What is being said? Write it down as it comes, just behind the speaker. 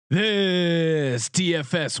This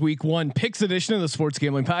DFS Week 1 Picks edition of the Sports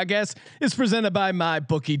Gambling Podcast is presented by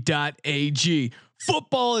MyBookie.ag.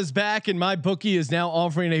 Football is back, and MyBookie is now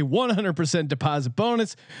offering a 100% deposit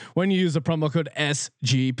bonus when you use the promo code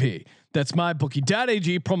SGP. That's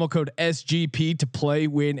MyBookie.ag, promo code SGP to play,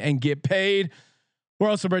 win, and get paid. We're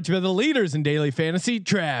also brought to you by the leaders in daily fantasy,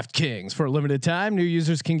 DraftKings. For a limited time, new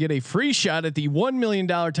users can get a free shot at the $1 million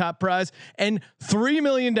top prize and $3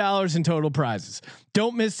 million in total prizes.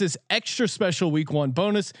 Don't miss this extra special Week 1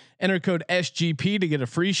 bonus. Enter code SGP to get a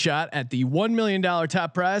free shot at the $1 million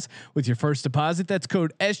top prize with your first deposit. That's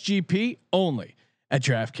code SGP only at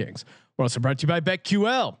DraftKings. We're also brought to you by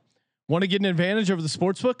BetQL. Want to get an advantage over the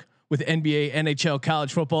sportsbook? With NBA, NHL,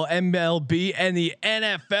 college football, MLB, and the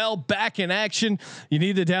NFL back in action, you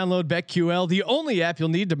need to download BetQL, the only app you'll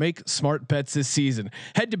need to make smart bets this season.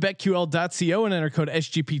 Head to betql.co and enter code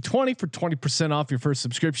SGP20 for 20% off your first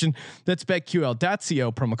subscription. That's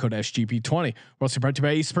betql.co, promo code SGP20. We're also brought to you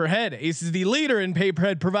by Ace Per Head. Ace is the leader in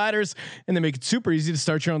pay-per-head providers, and they make it super easy to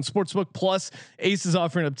start your own sportsbook. Plus, Ace is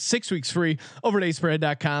offering up to 6 weeks free over at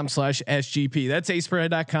aceperhead.com/SGP. That's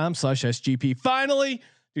aceperhead.com/SGP. Finally,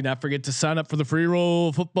 do not forget to sign up for the free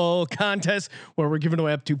roll football contest, where we're giving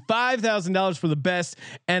away up to $5,000 for the best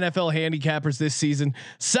NFL handicappers this season.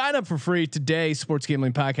 Sign up for free today.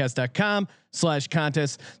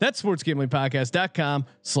 sportsgamblingpodcast.com/contest. That's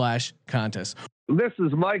sportsgamblingpodcast.com/contest. This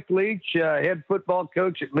is Mike Leach, head football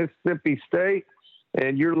coach at Mississippi State,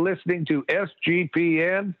 and you're listening to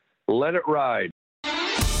SGPN. Let it ride.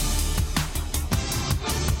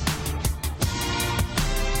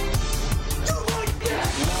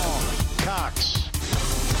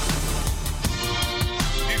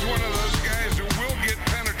 He's one of those guys who will get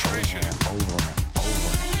penetration. Over.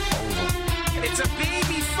 It's a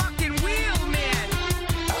baby fucking wheel, man.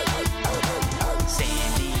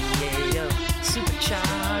 San Diego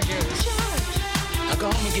Superchargers. Now go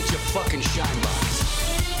home and get your fucking shine box.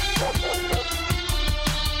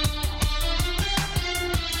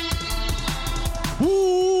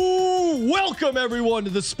 Ooh, welcome everyone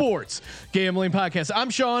to the Sports Gambling Podcast.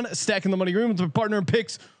 I'm Sean, stacking the money room with my partner in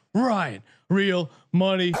picks, Ryan, Real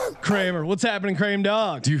Money Kramer. What's happening, Kramer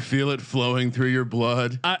dog? Do you feel it flowing through your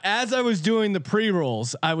blood? As I was doing the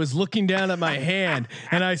pre-rolls, I was looking down at my hand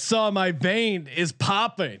and I saw my vein is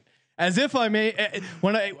popping. As if I may,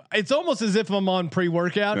 it's almost as if I'm on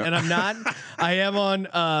pre-workout and I'm not. I am on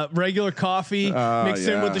regular coffee mixed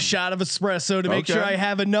in with a shot of espresso to make sure I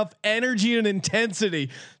have enough energy and intensity.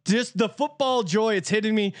 Just the football joy, it's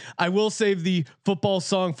hitting me. I will save the football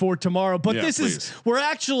song for tomorrow, but we're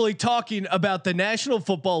actually talking about the National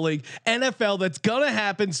Football League, NFL, that's gonna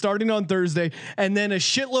happen starting on Thursday, and then a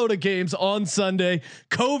shitload of games on Sunday.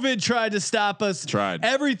 COVID tried to stop us.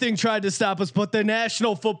 Everything tried to stop us, but the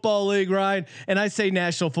National Football League, Ryan, and I say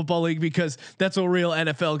National Football League because that's what real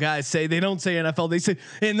NFL guys say. They don't say NFL, they say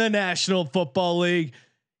in the National Football League.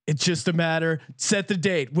 It's just a matter. Set the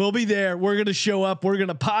date. We'll be there. We're going to show up. We're going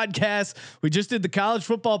to podcast. We just did the college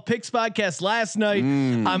football picks podcast last night.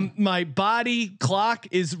 My body clock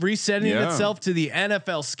is resetting itself to the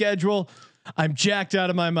NFL schedule. I'm jacked out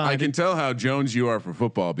of my mind. I can tell how Jones you are for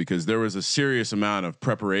football because there was a serious amount of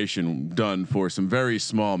preparation done for some very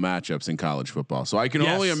small matchups in college football. So I can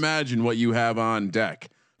only imagine what you have on deck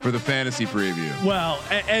for the fantasy preview. Well,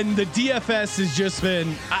 and the DFS has just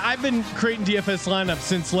been, I've been creating DFS lineups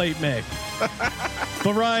since late May.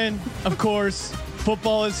 But Ryan, of course,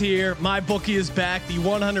 football is here. MyBookie is back. The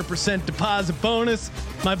 100% deposit bonus.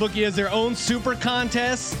 MyBookie has their own super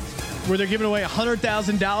contest where they're giving away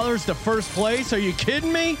 $100,000 to first place. Are you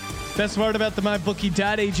kidding me? Best part about the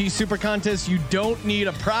MyBookie.ag super contest, you don't need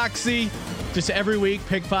a proxy. Just every week,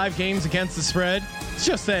 pick 5 games against the spread. It's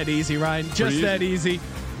just that easy, Ryan. Just that easy.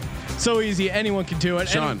 So easy, anyone can do it.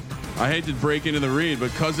 Sean, I hate to break into the read, but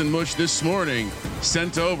Cousin Mush this morning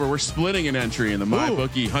sent over. We're splitting an entry in the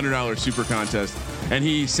MyBookie $100 super contest, and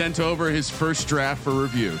he sent over his first draft for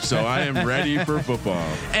review. So I am ready for football.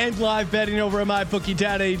 And live betting over at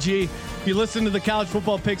MyBookie.ag. If you listen to the College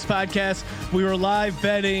Football Picks podcast, we were live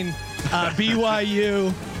betting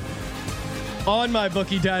BYU on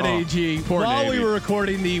MyBookie.ag while we were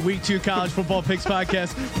recording the Week 2 College Football Picks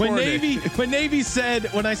podcast. When Navy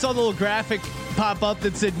said, when I saw the little graphic pop up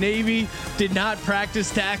that said Navy did not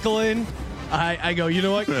practice tackling, I go, you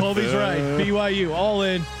know what? Colby's right. BYU all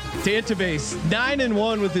in. Database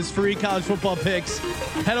 9-1 with his free college football picks.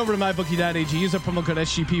 Head over to MyBookie.ag. Use our promo code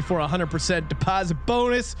SGP for 100% deposit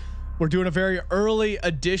bonus. We're doing a very early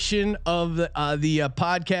edition of the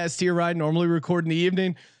podcast here, right? Normally record in the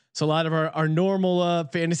evening. So a lot of our normal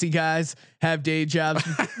fantasy guys have day jobs.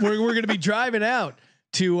 we're going to be driving out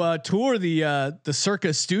to tour the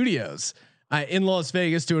Circa Studios in Las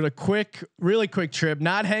Vegas, doing a really quick trip,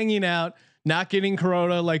 not hanging out, not getting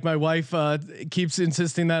Corona like my wife keeps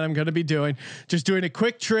insisting that I'm going to be doing. Just doing a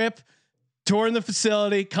quick trip, touring the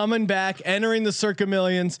facility, coming back, entering the Circa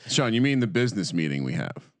Millions. Sean, you mean the business meeting we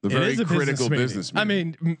have? The very critical business meeting. I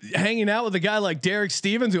mean, hanging out with a guy like Derek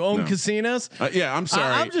Stevens who owns casinos. Yeah, I'm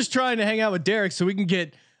sorry. I'm just trying to hang out with Derek so we can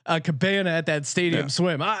get a cabana at that stadium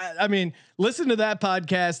swim. I mean, listen to that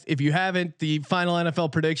podcast if you haven't. The final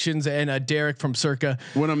NFL predictions and Derek from Circa.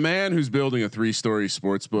 When a man who's building a 3-story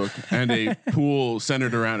sports book and a pool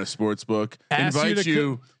centered around a sports book invites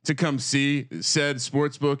you to come see said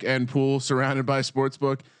sports book and pool surrounded by sports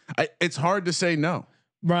book, it's hard to say no.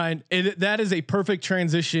 Ryan, that is a perfect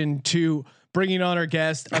transition to bringing on our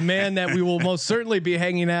guest, a man that we will most certainly be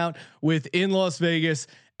hanging out with in Las Vegas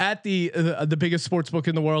at the biggest sports book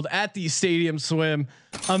in the world, at the Stadium Swim.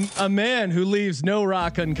 A man who leaves no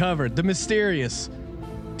rock uncovered, the mysterious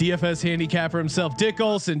DFS handicapper himself, Dick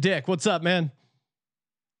Olson. Dick, what's up, man?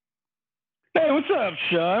 Hey, what's up,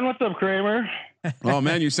 Sean? What's up, Kramer? Oh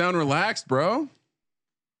man, you sound relaxed, bro.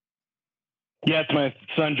 Yeah, it's my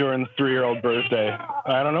son Jordan's 3-year-old birthday.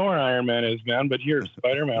 I don't know where Iron Man is, man, but here's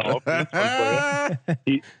Spider-Man. I'll open this one for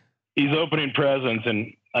you. He's opening presents,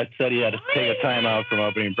 and I said he had to take a time out from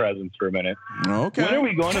opening presents for a minute. Okay. When are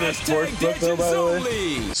we going to the sports book, though, by the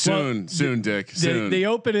way? Soon, Dick. Soon. They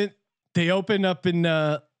open it. They open up in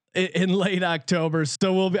late October,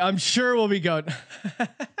 so I'm sure we'll be going.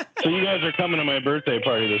 So you guys are coming to my birthday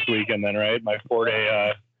party this weekend, then, right? My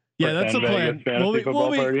 4-day. Yeah, that's a plan. Fantasy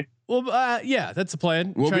football party. Well, yeah, that's a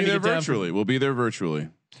plan. We'll be there virtually. We'll be there virtually.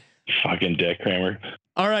 Fucking Dick Kramer.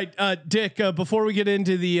 All right, Dick. Before we get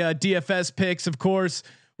into the DFS picks, of course,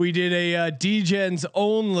 we did a DGens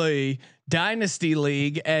only Dynasty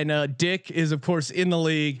League, and Dick is of course in the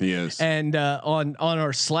league. Yes. And on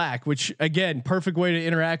our Slack, which again, perfect way to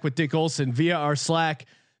interact with Dick Olson via our Slack.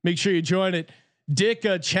 Make sure you join it. Dick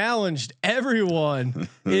challenged everyone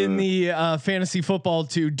in the fantasy football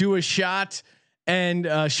to do a shot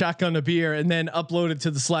and shotgun a beer and then upload it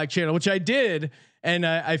to the Slack channel, which I did. And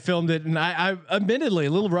I filmed it, and I admittedly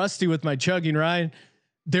a little rusty with my chugging. Ryan,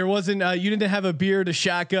 there wasn't you didn't have a beer to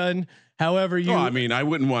shotgun. However, you. I mean, I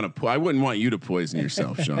wouldn't want you to poison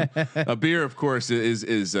yourself, Sean. A beer, of course,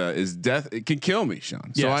 is death. It can kill me,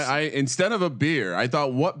 Sean. So yes. I instead of a beer, I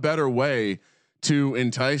thought, what better way to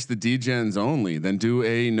entice the DGens only than do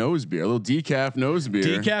a nose beer, a little decaf nose beer.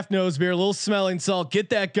 Decaf nose beer, a little smelling salt. Get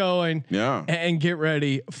that going. Yeah. And get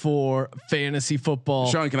ready for fantasy football.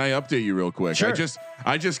 Sean, can I update you real quick? Sure.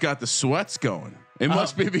 I just got the sweats going. It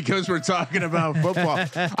must be because we're talking about football.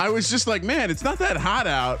 I was just like, man, it's not that hot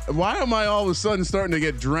out. Why am I all of a sudden starting to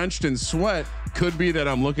get drenched in sweat? Could be that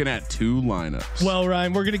I'm looking at 2 lineups. Well,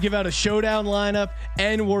 Ryan, we're going to give out a showdown lineup,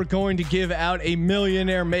 and we're going to give out a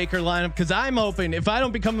millionaire maker lineup, because I'm hoping if I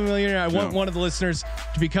don't become a millionaire, I want one of the listeners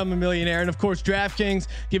to become a millionaire. And of course, DraftKings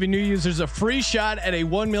giving new users a free shot at a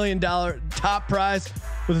 $1 million top prize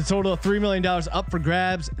with a total of $3 million up for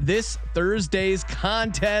grabs this Thursday's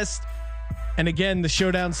contest. And again, the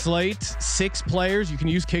showdown slate, 6 players. You can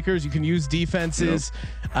use kickers, you can use defenses,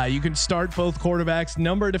 you can start both quarterbacks,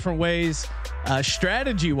 number of different ways,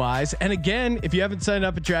 strategy wise. And again, if you haven't signed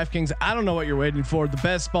up at DraftKings, I don't know what you're waiting for. The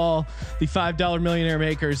best ball, the $5 millionaire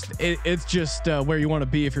makers, it's just where you want to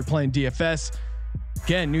be if you're playing DFS.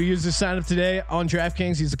 Again, new users sign up today on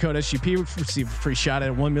DraftKings. Use the code SGP. Receive a free shot at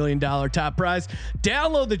a $1 million top prize.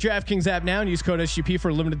 Download the DraftKings app now and use code SGP for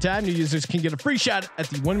a limited time. New users can get a free shot at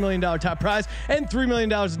the $1 million top prize and $3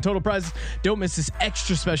 million in total prizes. Don't miss this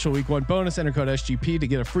extra special week 1 bonus. Enter code SGP to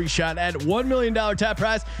get a free shot at $1 million top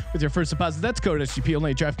prize with your first deposit. That's code SGP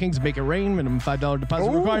only at DraftKings. Make it rain. Minimum $5 deposit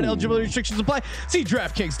required. Eligibility restrictions apply. See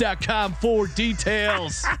DraftKings.com for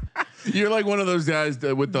details. You're like one of those guys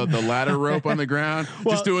with the ladder rope on the ground,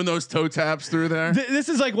 just doing those toe taps through there. This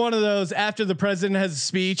is like one of those after the president has a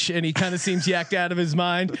speech and he kind of seems yacked out of his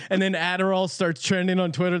mind, and then Adderall starts trending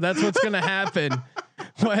on Twitter. That's what's going to happen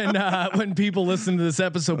when people listen to this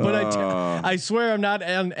episode. But I swear I'm not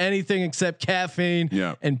on anything except caffeine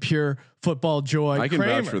and pure football joy. I can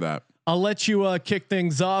Kramer, vouch for that. I'll let you kick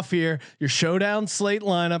things off here. Your showdown slate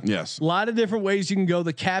lineup. Yes. A lot of different ways you can go.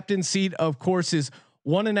 The captain seat, of course, is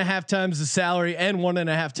 1.5 times the salary and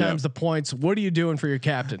 1.5 times the points. What are you doing for your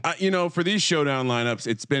captain? For these showdown lineups,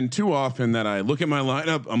 it's been too often that I look at my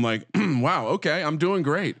lineup. I'm like, wow, okay, I'm doing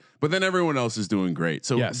great. But then everyone else is doing great.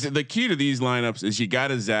 So the key to these lineups is you got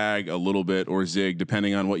to zag a little bit or zig,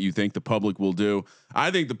 depending on what you think the public will do. I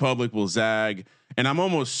think the public will zag And I'm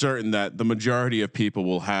almost certain that the majority of people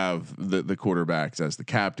will have the quarterbacks as the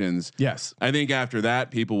captains. Yes. I think after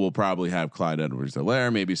that, people will probably have Clyde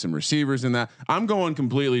Edwards-Helaire, maybe some receivers in that. I'm going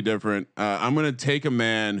completely different. I'm going to take a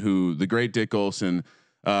man who the great Dick Olson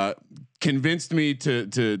convinced me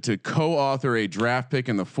to co-author a draft pick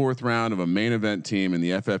in the 4th round of a main event team in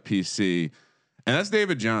the FFPC. And that's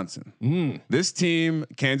David Johnson. This team,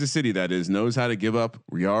 Kansas City, that is, knows how to give up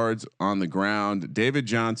yards on the ground. David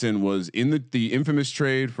Johnson was in the infamous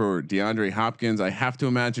trade for DeAndre Hopkins. I have to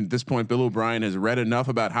imagine at this point, Bill O'Brien has read enough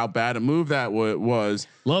about how bad a move that was.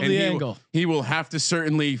 Love the angle. He will have to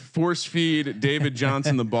certainly force feed David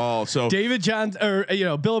Johnson the ball. So David Johnson,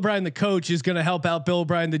 or Bill O'Brien, the coach, is going to help out Bill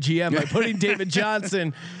O'Brien, the GM, by putting David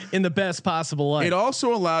Johnson in the best possible light. It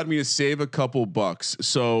also allowed me to save a couple bucks.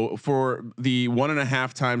 So for the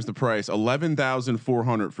 1.5 times the price,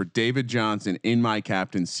 $11,400 for David Johnson in my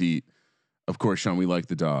captain seat. Of course, Sean, we like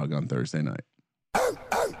the dog on Thursday night.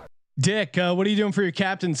 Dick, what are you doing for your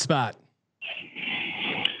captain spot?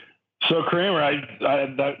 So Kramer,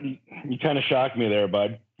 you kind of shocked me there,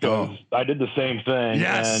 bud. I did the same thing.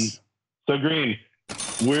 Yes. And so Green,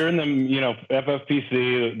 we're in the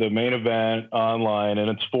FFPC, the main event online, and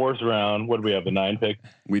it's 4th round. What do we have? The 9 pick.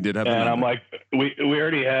 We did have, and I'm like, we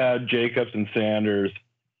already had Jacobs and Sanders,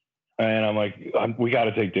 and I'm like, we got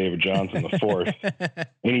to take David Johnson the 4th.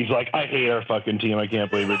 And he's like, I hate our fucking team. I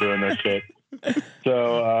can't believe we're doing this shit.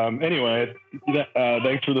 So anyway,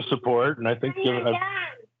 thanks for the support, and I think.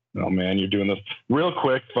 Oh man, you're doing this real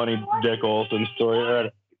quick. Funny Dick Olson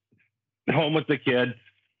story. Home with the kid.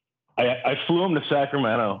 I flew him to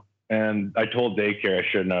Sacramento, and I told daycare I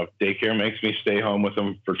shouldn't have. Daycare makes me stay home with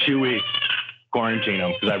him for 2 weeks, quarantine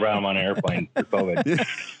him because I brought him on an airplane for COVID.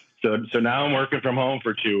 So now I'm working from home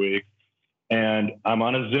for 2 weeks, and I'm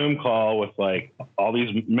on a Zoom call with like all these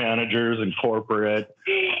managers and corporate,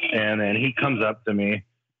 and then he comes up to me.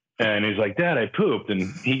 And he's like, Dad, I pooped.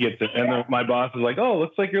 And he gets it. And then my boss is like, oh,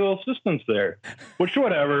 looks like your little assistant's there. Which,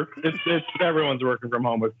 whatever. It's everyone's working from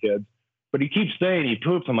home with kids. But he keeps saying he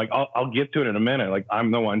poops. I'm like, I'll get to it in a minute. Like,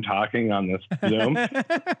 I'm the one talking on this Zoom.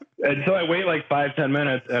 And so I wait like 5-10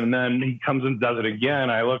 minutes. And then he comes and does it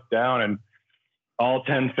again. I look down and all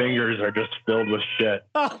 10 fingers are just filled with shit.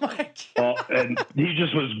 Oh, my God. And he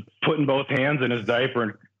just was putting both hands in his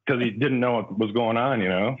diaper because he didn't know what was going on,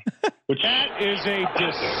 Which That is a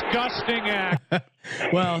disgusting act.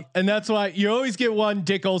 Well, and that's why you always get one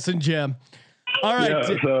Dick Olson gem. All right.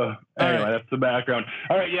 Yeah, so anyway, right. That's the background.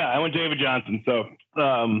 All right. Yeah. I went David Johnson. So,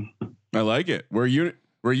 I like it. We're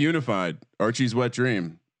unified. Archie's wet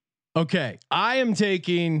dream. Okay. I am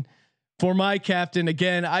taking for my captain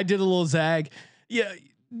again. I did a little zag. Yeah.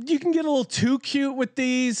 You can get a little too cute with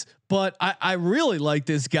these, but I really like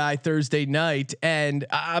this guy Thursday night, and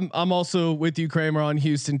I'm also with you, Kramer, on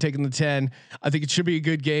Houston taking the 10. I think it should be a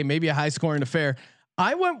good game, maybe a high scoring affair.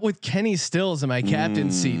 I went with Kenny Stills in my captain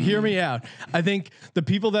seat. Hear me out. I think the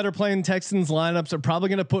people that are playing Texans lineups are probably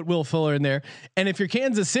going to put Will Fuller in there, and if you're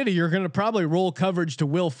Kansas City, you're going to probably roll coverage to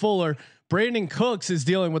Will Fuller. Brandon Cooks is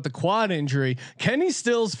dealing with the quad injury. Kenny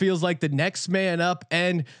Stills feels like the next man up,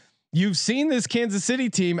 and you've seen this Kansas City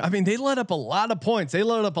team. I mean, they let up a lot of points. They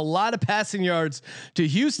let up a lot of passing yards to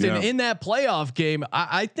Houston in that playoff game.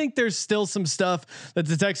 I think there's still some stuff that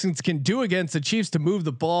the Texans can do against the Chiefs to move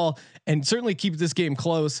the ball and certainly keep this game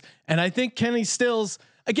close. And I think Kenny Stills,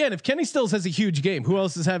 again, if Kenny Stills has a huge game, who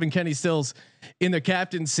else is having Kenny Stills in their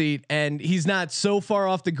captain seat? And he's not so far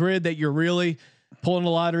off the grid that you're really pulling a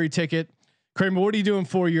lottery ticket. Kramer, what are you doing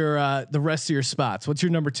for your the rest of your spots? What's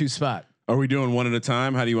your number 2 spot? Are we doing one at a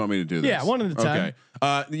time? How do you want me to do this? Yeah, one at a time.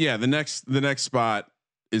 Okay. Yeah. The next spot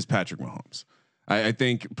is Patrick Mahomes. I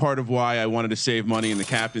think part of why I wanted to save money in the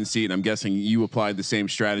captain seat, and I'm guessing you applied the same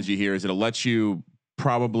strategy here, is it'll let you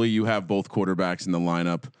have both quarterbacks in the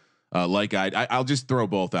lineup. I'll just throw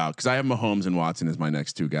both out because I have Mahomes and Watson as my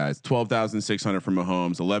next 2 guys. 12,600 for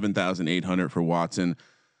Mahomes, 11,800 for Watson.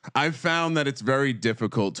 I've found that it's very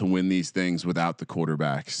difficult to win these things without the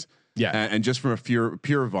quarterbacks. Yeah. And just from a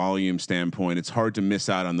pure volume standpoint, it's hard to miss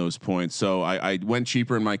out on those points. So I went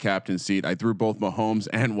cheaper in my captain seat. I threw both Mahomes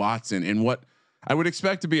and Watson in what I would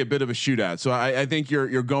expect to be a bit of a shootout. So I think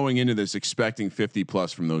you're going into this expecting 50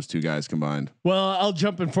 plus from those 2 guys combined. Well, I'll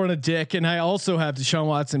jump in front of Dick, and I also have Deshaun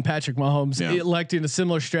Watson, Patrick Mahomes electing a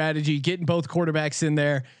similar strategy, getting both quarterbacks in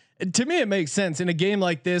there. And to me, it makes sense in a game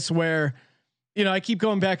like this where, I keep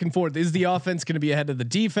going back and forth. Is the offense going to be ahead of the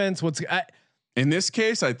defense? In this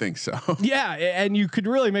case, I think so. Yeah, and you could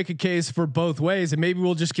really make a case for both ways, and maybe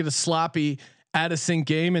we'll just get a sloppy out of sync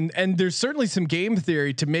game, and there's certainly some game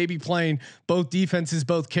theory to maybe playing both defenses,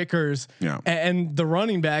 both kickers, and the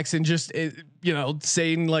running backs, and just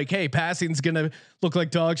saying like, hey, passing's gonna look like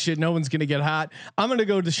dog shit. No one's gonna get hot. I'm gonna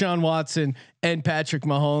go Deshaun Watson and Patrick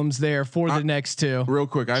Mahomes there for the next two. Real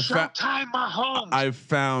quick, I've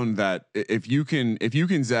found that if you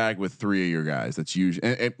can zag with three of your guys, that's usually,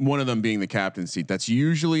 and one of them being the captain seat, that's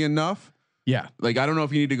usually enough. Yeah, like I don't know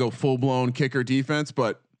if you need to go full blown kicker defense,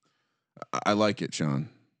 but I like it, Sean.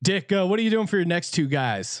 Dick, what are you doing for your next two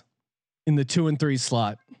guys in the 2 and 3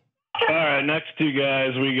 slot? All right, next two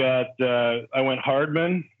guys we got. I went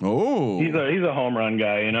Hardman. Oh, he's a home run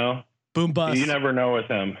guy. Boom bust. You never know with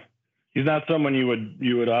him. He's not someone you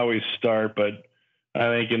would always start, but I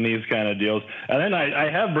think in these kind of deals. And then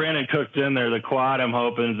I have Brandon Cooks in there. The quad I'm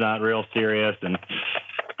hoping is not real serious, and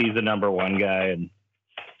he's the number one guy. And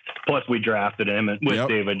plus, we drafted him with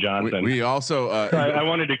David Johnson. We also. I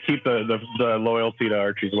wanted to keep the loyalty to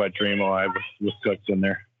Archie's Wet Dream alive with Cooks in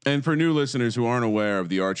there. And for new listeners who aren't aware of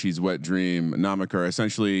the Archie's Wet Dream Namaker,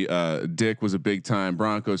 essentially, Dick was a big time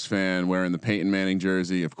Broncos fan wearing the Peyton Manning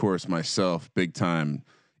jersey. Of course, myself, big time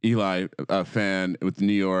Eli fan with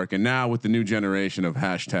New York, and now with the new generation of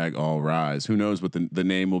 #AllRise. Who knows what the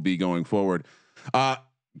name will be going forward?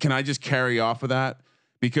 Can I just carry off of that?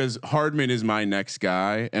 Because Hardman is my next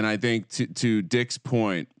guy, and I think to Dick's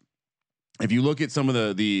point, if you look at some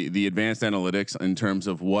of the advanced analytics in terms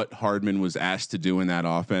of what Hardman was asked to do in that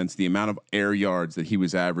offense, the amount of air yards that he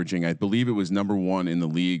was averaging, I believe it was number 1 in the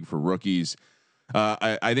league for rookies.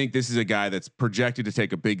 I think this is a guy that's projected to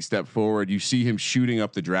take a big step forward. You see him shooting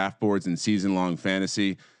up the draft boards in season-long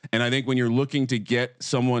fantasy, and I think when you're looking to get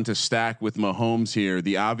someone to stack with Mahomes here,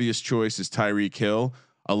 the obvious choice is Tyreek Hill.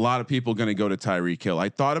 A lot of people going to go to Tyreek Hill. I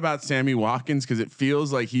thought about Sammy Watkins because it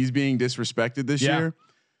feels like he's being disrespected this year.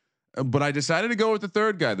 But I decided to go with the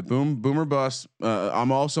third guy, the boomer bust.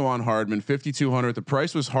 I'm also on Hardman, 5,200. The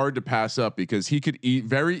price was hard to pass up because he could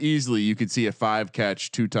very easily. You could see a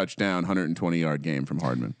 5-catch, 2-touchdown, 120-yard game from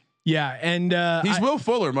Hardman. Yeah, and he's Will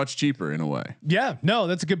Fuller, much cheaper in a way. Yeah, no,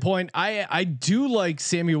 that's a good point. I do like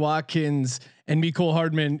Sammy Watkins and Mecole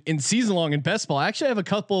Hardman in season long in best ball. I actually have a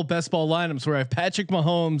couple of best ball lineups where I have Patrick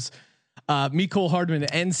Mahomes, Mecole Hardman,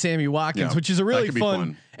 and Sammy Watkins, which is a really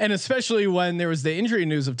fun. And especially when there was the injury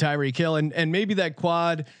news of Tyreek Hill, and maybe that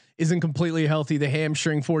quad isn't completely healthy, the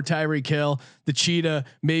hamstring for Tyreek Hill, the cheetah,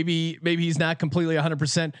 maybe he's not completely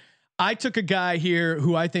 100%. I took a guy here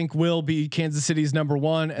who I think will be Kansas City's number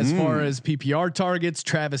 1 as far as PPR targets,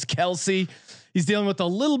 Travis Kelce. He's dealing with a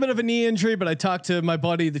little bit of a knee injury, but I talked to my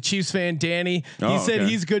buddy, the Chiefs fan, Danny. He said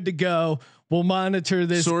he's good to go. We'll monitor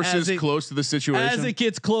this. Sources close to the situation as it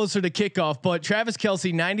gets closer to kickoff. But Travis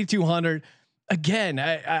Kelce, 9,200. Again,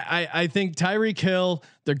 I think Tyreek Hill,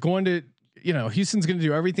 they're going to, Houston's going to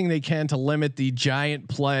do everything they can to limit the giant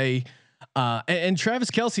play. And Travis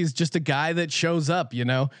Kelce is just a guy that shows up,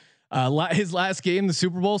 his last game, the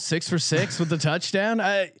Super Bowl, 6 for 6 with the touchdown.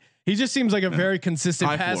 He just seems like a very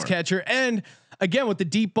consistent pass catcher. And again, with the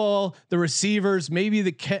deep ball, the receivers, maybe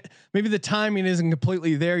the timing isn't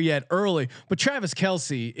completely there yet early, but Travis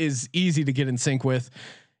Kelce is easy to get in sync with.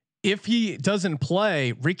 If he doesn't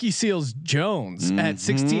play, Ricky Seals Jones at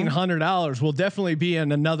 $1,600 will definitely be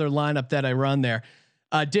in another lineup that I run there.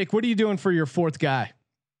 Dick, what are you doing for your fourth guy?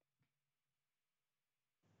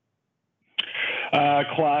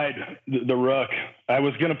 Clyde, the Rook. I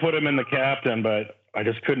was going to put him in the captain, but I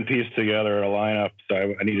just couldn't piece together a lineup,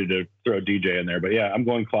 so I needed to throw DJ in there. But yeah, I'm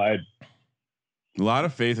going Clyde. A lot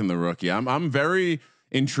of faith in the rookie. I'm very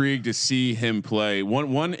intrigued to see him play.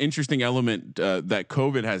 One interesting element that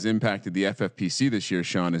COVID has impacted the FFPC this year,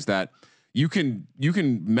 Sean, is that you can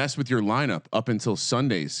mess with your lineup up until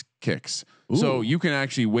Sunday's kicks. Ooh. So you can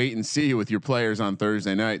actually wait and see with your players on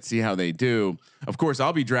Thursday night, see how they do. Of course,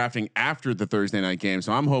 I'll be drafting after the Thursday night game,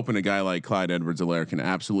 so I'm hoping a guy like Clyde Edwards-Helaire can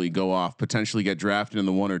absolutely go off, potentially get drafted in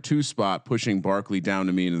the 1 or 2 spot, pushing Barkley down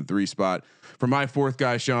to me in the 3 spot. For my fourth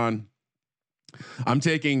guy, Sean, I'm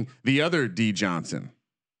taking the other D Johnson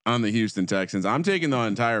on the Houston Texans. I'm taking the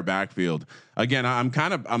entire backfield. Again,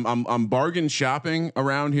 I'm bargain shopping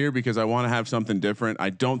around here because I want to have something different. I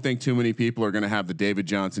don't think too many people are going to have the David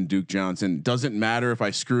Johnson, Duke Johnson. Doesn't matter if I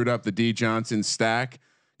screwed up the D Johnson stack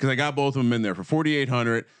because I got both of them in there for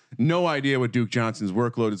 4,800. No idea what Duke Johnson's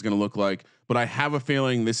workload is going to look like, but I have a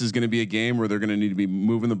feeling this is going to be a game where they're going to need to be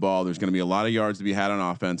moving the ball. There's going to be a lot of yards to be had on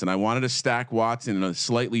offense, and I wanted to stack Watson in a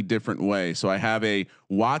slightly different way. So I have a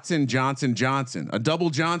Watson, Johnson, a double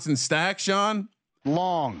Johnson stack, Sean.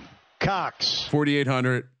 Long Cox,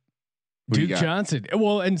 4,800. Duke Johnson.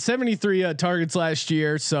 Well, and 73 targets last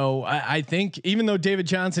year. So I think even though David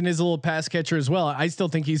Johnson is a little pass catcher as well, I still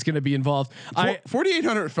think he's going to be involved.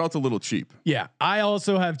 4,800 felt a little cheap. Yeah. I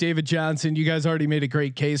also have David Johnson. You guys already made a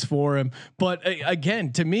great case for him, but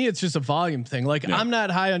again, to me, it's just a volume thing. Like I'm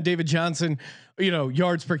not high on David Johnson,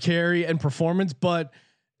 yards per carry and performance, but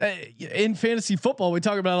in fantasy football, we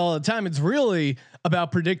talk about it all the time. It's really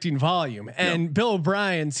about predicting volume, and Bill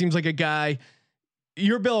O'Brien seems like a guy.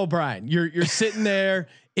 You're Bill O'Brien. You're sitting there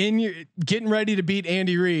getting ready to beat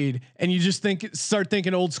Andy Reid, and you just start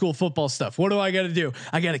thinking old school football stuff. What do I got to do?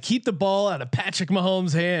 I got to keep the ball out of Patrick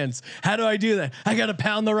Mahomes' hands. How do I do that? I got to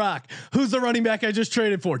pound the rock. Who's the running back I just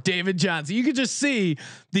traded for? David Johnson. You could just see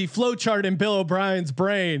the flow chart in Bill O'Brien's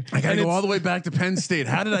brain. I got to go all the way back to Penn State.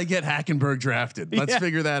 How did I get Hackenberg drafted? Let's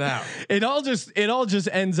figure that out. It all just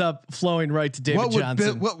ends up flowing right to David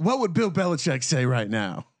Johnson. What would Bill Belichick say right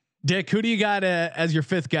now? Dick, who do you got as your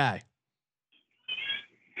fifth guy?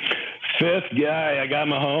 Fifth guy, I got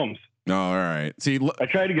Mahomes. Oh, all right. See, I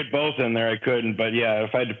tried to get both in there, I couldn't, but yeah,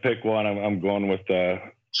 if I had to pick one, I'm going with the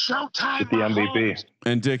MVP.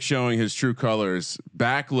 And Dick showing his true colors,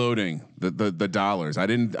 backloading the dollars. I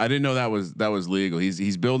didn't know that was legal.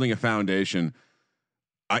 He's building a foundation.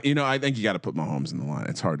 I think you got to put Mahomes in the line.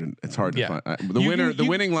 It's hard to find. The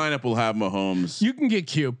winning lineup will have Mahomes. You can get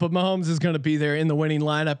cute, but Mahomes is going to be there in the winning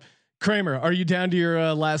lineup. Kramer, are you down to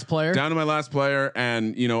your last player? Down to my last player,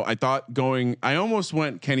 and I almost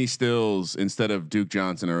went Kenny Stills instead of Duke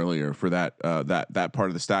Johnson earlier for that part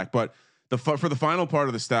of the stack. But for the final part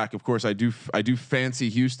of the stack, of course, I do fancy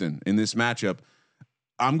Houston in this matchup.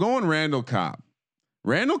 I'm going Randall Cobb.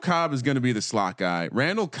 Randall Cobb is going to be the slot guy.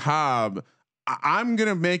 Randall Cobb, I'm going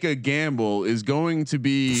to make a gamble, is going to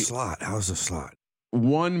be the slot. How's the slot?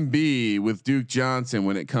 1B with Duke Johnson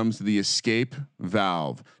when it comes to the escape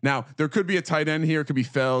valve. Now there could be a tight end here. It could be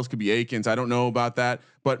Fells, could be Akins. I don't know about that,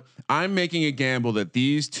 but I'm making a gamble that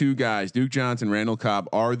these two guys, Duke Johnson, Randall Cobb,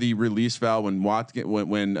 are the release valve when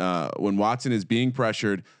Watson is being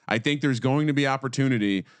pressured. I think there's going to be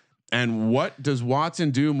opportunity. And what does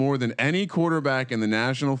Watson do more than any quarterback in the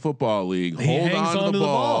National Football League? Hold on to the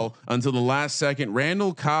ball until the last second.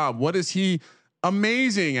 Randall Cobb, what is he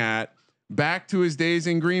amazing at? Back to his days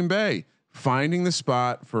in Green Bay, finding the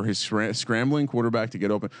spot for his scrambling quarterback to get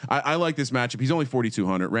open. I like this matchup. He's only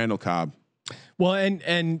 4,200. Randall Cobb. Well,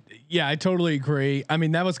 and yeah, I totally agree. I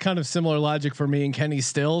mean, that was kind of similar logic for me and Kenny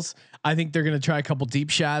Stills. I think they're going to try a couple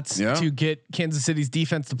deep shots to get Kansas City's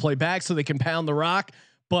defense to play back so they can pound the rock.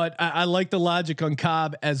 But I like the logic on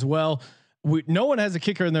Cobb as well. No one has a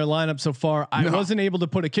kicker in their lineup so far. I wasn't able to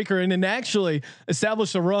put a kicker in and actually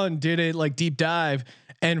establish a run. Did it like deep dive.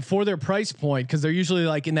 And for their price point, because they're usually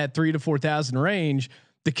like in that 3,000 to 4,000 range,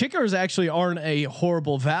 the kickers actually aren't a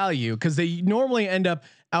horrible value because they normally end up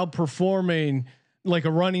outperforming like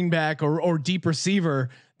a running back or deep receiver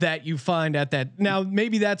that you find at that. Now,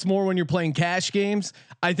 maybe that's more when you're playing cash games.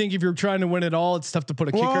 I think if you're trying to win it all, it's tough to put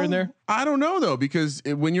a kicker in there. I don't know though, because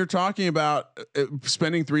when you're talking about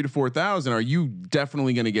spending 3,000 to 4,000, are you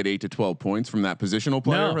definitely going to get 8 to 12 points from that positional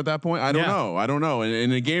player at that point? I don't know. And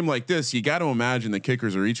in a game like this, you got to imagine the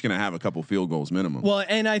kickers are each going to have a couple field goals minimum. Well,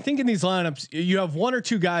 and I think in these lineups, you have one or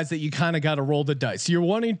two guys that you kind of got to roll the dice. You're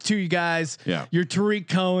 1 or 2 guys, your Tariq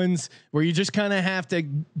Cohen's, where you just kind of have to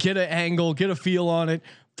get an angle, get a feel on it.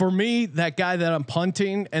 For me, that guy that I'm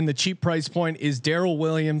punting and the cheap price point is Darrell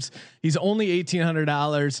Williams. He's only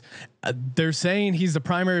 $1,800. They're saying he's the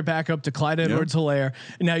primary backup to Clyde Edwards-Helaire.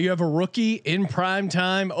 Now you have a rookie in prime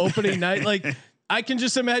time opening night. Like I can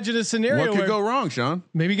just imagine a scenario what could go wrong, Sean?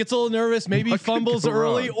 Maybe gets a little nervous. Maybe fumbles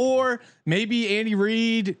early, or maybe Andy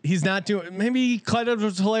Reid, he's not doing. Maybe Clyde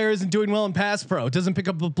Edwards-Helaire isn't doing well in pass pro. Doesn't pick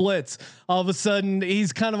up a blitz. All of a sudden,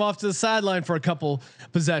 he's kind of off to the sideline for a couple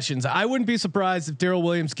possessions. I wouldn't be surprised if Darrell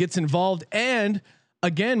Williams gets involved. And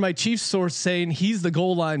again, my Chiefs source saying he's the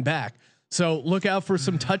goal line back. So look out for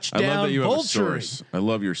some touchdown. I love that you have a vulturing. source. I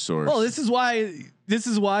love your source. Well, this is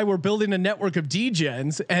why we're building a network of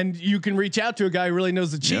DGens, and you can reach out to a guy who really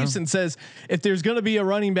knows the Chiefs and says, if there's going to be a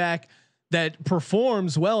running back that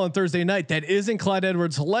performs well on Thursday night that isn't Clyde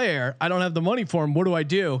Edwards-Helaire, I don't have the money for him. What do I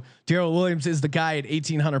do? Darrell Williams is the guy at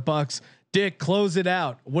 $1,800. Dick, close it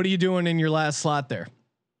out. What are you doing in your last slot there?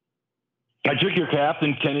 I took your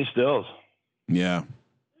captain, Kenny Stills. Yeah.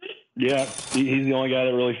 Yeah, he's the only guy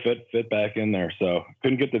that really fit back in there. So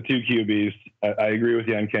couldn't get the 2 QBs. I agree with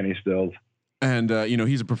you on Kenny Stills. And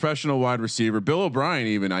he's a professional wide receiver. Bill O'Brien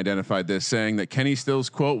even identified this, saying that Kenny Stills,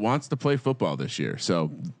 quote, wants to play football this year. So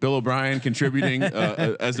Bill O'Brien contributing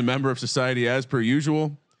as a member of society as per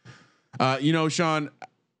usual. Sean,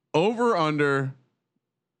 over under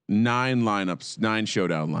 9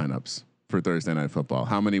 showdown lineups for Thursday Night Football?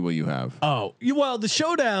 How many will you have? Oh, well, the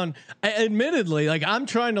showdown. Admittedly, like I'm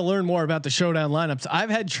trying to learn more about the showdown lineups. I've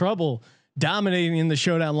had trouble dominating in the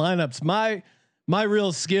showdown lineups. My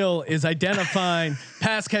real skill is identifying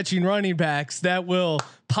pass catching running backs that will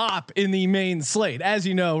pop in the main slate. As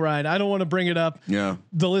you know, Ryan, I don't want to bring it up. Yeah.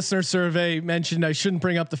 The listener survey mentioned I shouldn't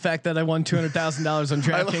bring up the fact that I won $200,000 on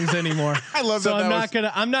DraftKings anymore. I love so that.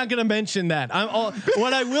 I'm not gonna mention that.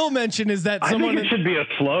 What I will mention is that I think it should be a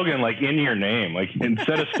slogan like in your name, like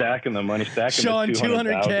instead of stacking the money, stacking Sean the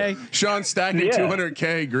 200K. Sean stacking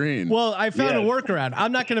 200K green. Well, I found a workaround.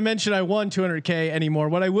 I'm not going to mention I won 200K anymore.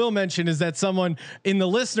 What I will mention is that someone in the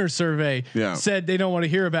listener survey said they don't want to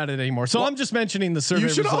hear about it anymore. So I'm just mentioning the survey. You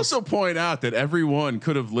should results. also point out that everyone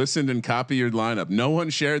could have listened and copied your lineup. No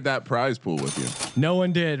one shared that prize pool with you. No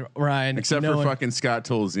one did, Ryan. Except for fucking Scott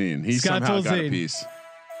Tolzien. He somehow got a piece.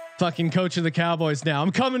 Fucking coach of the Cowboys now.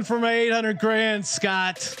 I'm coming for my 800 grand,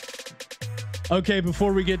 Scott. Okay,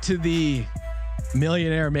 before we get to the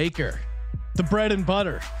millionaire maker, the bread and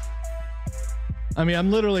butter. I mean,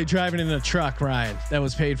 I'm literally driving in a truck, Ryan, that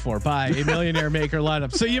was paid for by a millionaire maker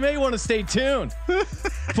lineup. So you may want to stay tuned.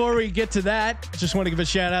 Before we get to that, just want to give a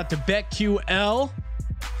shout out to BetQL.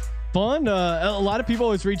 Fun. A lot of people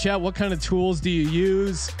always reach out. What kind of tools do you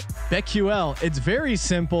use? BetQL. It's very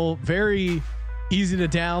simple, very easy to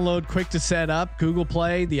download, quick to set up. Google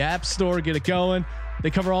Play, the App Store, get it going. They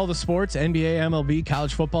cover all the sports: NBA, MLB,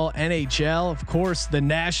 college football, NHL, of course, the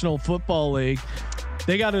National Football League.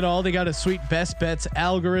 They got it all. They got a sweet best bets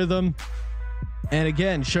algorithm. And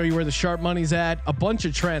again, show you where the sharp money's at. A bunch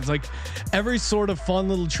of trends, like every sort of fun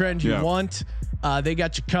little trend you want. They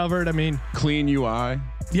got you covered. I mean, clean UI.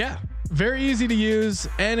 Yeah, very easy to use.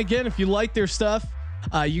 And again, if you like their stuff,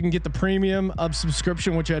 you can get the premium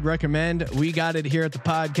subscription, which I'd recommend. We got it here at the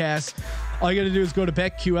podcast. All you got to do is go to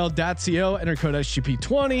betql.co, enter code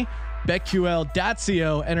SGP20.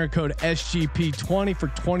 betql.co, enter code SGP20 for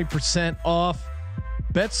 20% off.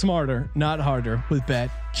 Bet smarter, not harder with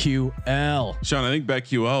BetQL. Sean, I think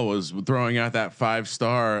BetQL was throwing out that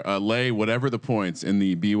 5-star lay whatever the points in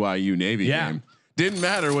the BYU Navy game. Didn't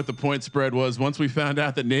matter what the point spread was. Once we found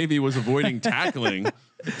out that Navy was avoiding tackling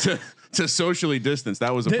to socially distance,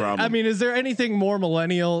 that was a problem. I mean, is there anything more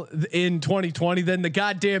millennial in 2020 than the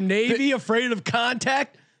goddamn Navy afraid of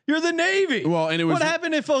contact? You're the Navy. Well, and it was what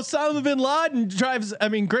happened if Osama bin Laden drives? I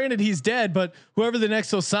mean, granted he's dead, but whoever the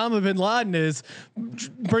next Osama bin Laden is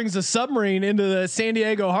brings a submarine into the San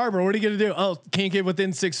Diego harbor. What are you going to do? Oh, can't get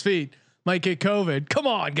within 6 feet. Might get COVID. Come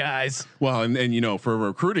on, guys. Well, and you know, for a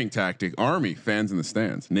recruiting tactic, Army fans in the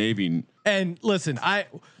stands, Navy. And listen,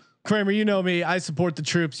 Kramer, you know me. I support the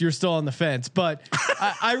troops. You're still on the fence, but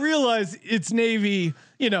I realize it's Navy.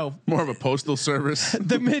 You know, more of a postal service.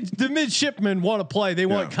 The midshipmen want to play. They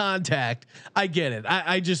want contact. I get it.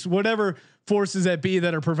 I just whatever forces that be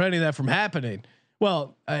that are preventing that from happening.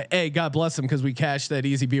 Well, God bless them because we cashed that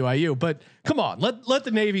easy BYU. But come on, let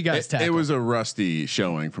the Navy guys tackle. It was a rusty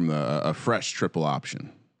showing from a fresh triple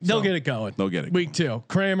option. They'll get it going. They'll get it. Week 2,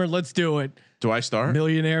 Kramer. Let's do it. Do I start?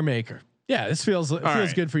 Millionaire maker. Yeah, this feels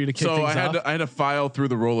good for you to kick things off. I had to file through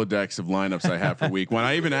the Rolodex of lineups I have for week 1.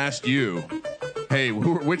 I even asked you, hey,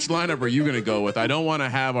 which lineup are you going to go with? I don't want to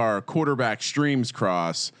have our quarterback streams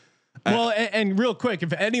cross. Well, and real quick,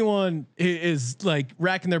 if anyone is like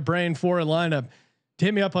racking their brain for a lineup,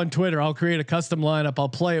 hit me up on Twitter. I'll create a custom lineup. I'll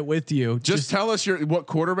play it with you. Just tell us what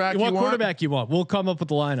quarterback you want. What quarterback you want. We'll come up with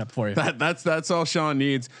the lineup for you. That's all Sean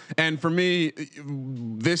needs. And for me,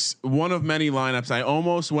 this one of many lineups. I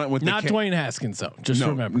almost went with not Dwayne Haskins though. Just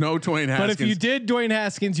remember, no Dwayne Haskins. But if you did Dwayne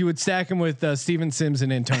Haskins, you would stack him with Steven Sims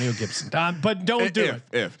and Antonio Gibson. But don't do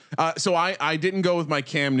it. So I didn't go with my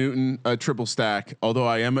Cam Newton triple stack. Although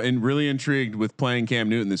I am really intrigued with playing Cam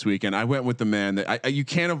Newton this weekend. I went with the man that you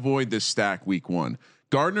can't avoid this stack week 1.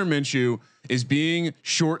 Gardner Minshew is being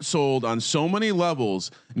short sold on so many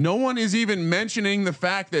levels. No one is even mentioning the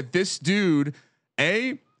fact that this dude,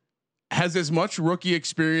 A, has as much rookie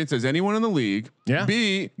experience as anyone in the league. Yeah.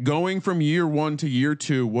 B, going from year 1 to year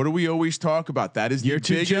 2. What do we always talk about? That is the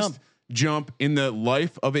biggest jump in the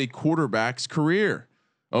life of a quarterback's career.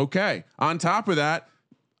 Okay. On top of that,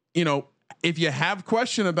 you know, if you have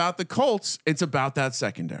question about the Colts, it's about that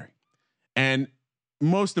secondary. And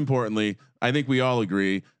most importantly, I think we all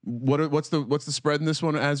agree. What's the spread in this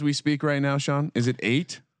one as we speak right now, Sean? Is it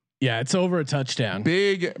 8? Yeah, it's over a touchdown.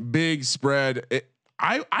 Big spread.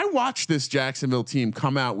 I watched this Jacksonville team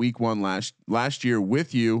come out week 1 last year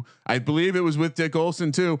with you. I believe it was with Dick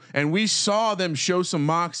Olson too, and we saw them show some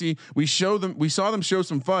moxie. We saw them show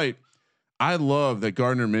some fight. I love that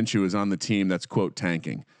Gardner Minshew is on the team that's quote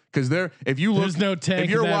tanking. Because if you look, there's no tank. If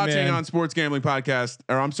you're in that, watching man. on Sports Gambling Podcast,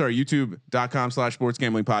 or I'm sorry, YouTube.com/Sports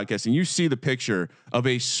Gambling Podcast, and you see the picture of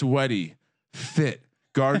a sweaty, fit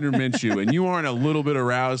Gardner Minshew, and you aren't a little bit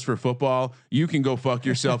aroused for football, you can go fuck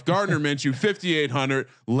yourself. Gardner Minshew, 5,800.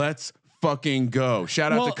 Let's fucking go.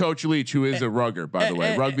 Shout out to Coach Leach, who is a rugger, by the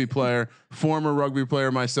way, rugby player, former rugby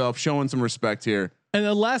player myself, showing some respect here. And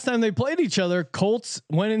the last time they played each other, Colts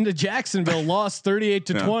went into Jacksonville, lost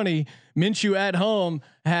 38-20. Minshew at home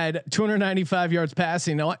had 295 yards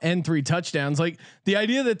passing and 3 touchdowns. Like the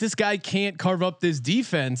idea that this guy can't carve up this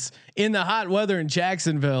defense in the hot weather in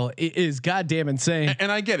Jacksonville is goddamn insane.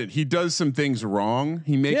 And I get it. He does some things wrong.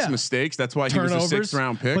 He makes mistakes. That's why he was a 6th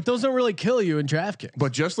round pick. But those don't really kill you in DraftKings.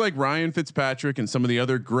 But just like Ryan Fitzpatrick and some of the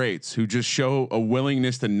other greats who just show a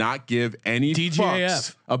willingness to not give any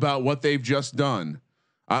fucks about what they've just done.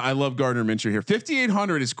 I love Gardner Minshew here.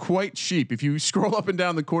 5,800 is quite cheap. If you scroll up and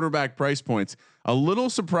down the quarterback price points, a little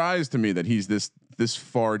surprised to me that he's this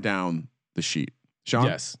far down the sheet. Sean?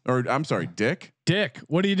 Yes. Or I'm sorry, Dick? Dick,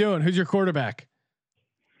 what are you doing? Who's your quarterback?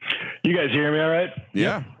 You guys hear me all right?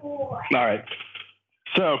 Yeah. All right.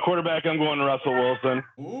 So quarterback, I'm going Russell Wilson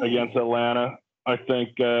against Atlanta. I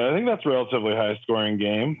think that's a relatively high scoring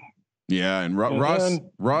game. Yeah, and Russ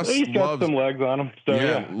he's got some legs on him.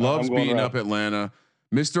 So loves beating up Atlanta.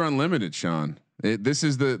 Mr. Unlimited, Sean. This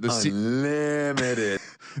is the Unlimited.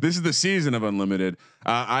 This is the season of Unlimited.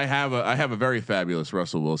 I have a very fabulous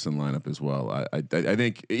Russell Wilson lineup as well. I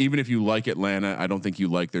think even if you like Atlanta, I don't think you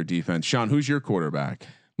like their defense. Sean, who's your quarterback?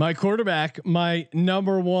 My quarterback, my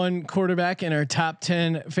number 1 quarterback in our top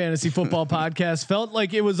 10 fantasy football podcast, felt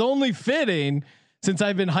like it was only fitting since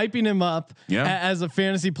I've been hyping him up as a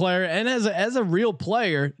fantasy player and as a real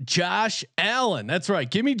player. Josh Allen. That's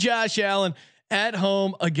right. Give me Josh Allen at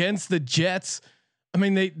home against the Jets. I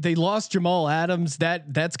mean, they lost Jamal Adams.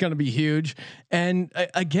 That's going to be huge. And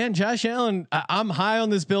again, Josh Allen, I'm high on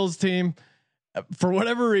this Bills team for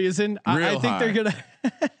whatever reason. I think they're going to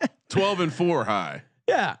 12-4 high.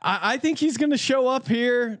 Yeah. I think he's going to show up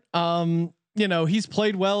here. He's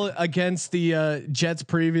played well against the Jets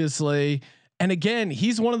previously. And again,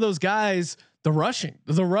 he's one of those guys. The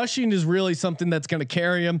rushing is really something that's going to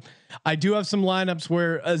carry him. I do have some lineups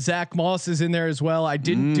where Zach Moss is in there as well. I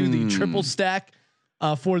didn't do the triple stack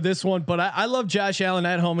for this one, but I love Josh Allen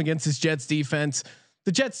at home against this Jets defense.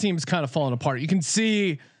 The Jets team is kind of falling apart. You can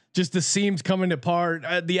see just the seams coming apart.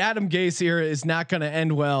 The Adam Gase era is not going to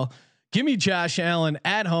end well. Give me Josh Allen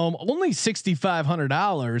at home, only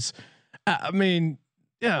 $6,500. I mean,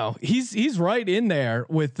 he's right in there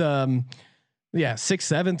with 6th,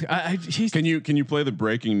 7th. Can you play the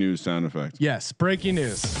breaking news sound effect? Yes, breaking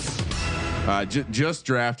news. Just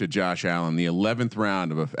drafted Josh Allen, the 11th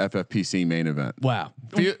round of a FFPC main event. Wow,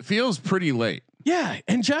 feels pretty late. Yeah,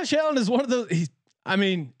 and Josh Allen is one of those. He's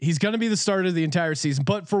going to be the starter of the entire season,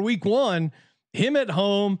 but for week 1, him at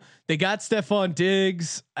home, they got Stephon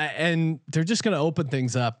Diggs, and they're just going to open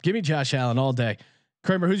things up. Give me Josh Allen all day.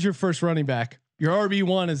 Kramer, who's your first running back? Your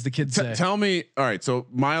RB1, as the kids say. Tell me. All right. So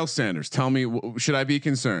Miles Sanders, tell me, should I be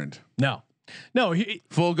concerned? No,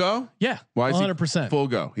 full go. Yeah. Why is 100% he full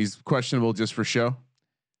go? He's questionable just for show.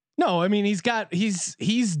 No, I mean,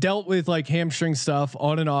 he's dealt with like hamstring stuff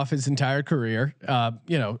on and off his entire career,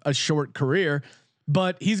 a short career,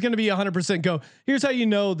 but he's going to be 100% go. Here's how you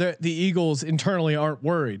know that the Eagles internally aren't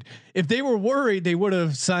worried. If they were worried, they would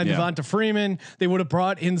have signed Devonta Freeman. They would have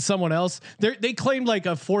brought in someone else. They claimed like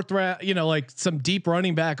a 4th round, like some deep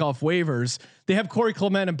running back off waivers. They have Corey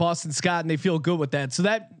Clement and Boston Scott, and they feel good with that. So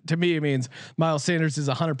that to me means Miles Sanders is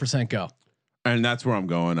 100% go. And that's where I'm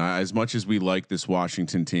going. As much as we like this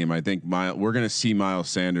Washington team, I think we're going to see Miles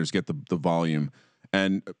Sanders get the volume.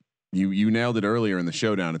 And you nailed it earlier in the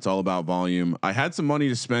showdown. It's all about volume. I had some money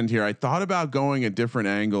to spend here. I thought about going a different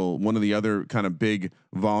angle. One of the other kind of big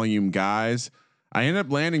volume guys. I ended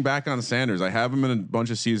up landing back on Sanders. I have him in a bunch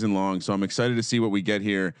of season long, so I'm excited to see what we get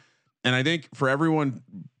here. And I think for everyone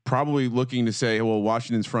probably looking to say, well,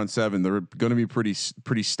 Washington's front 7, they're going to be pretty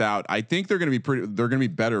stout. I think they're going to be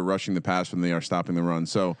better rushing the pass than they are stopping the run.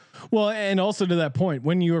 So, well, and also to that point,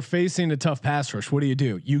 when you are facing a tough pass rush, what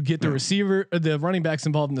do? You get the receiver, the running backs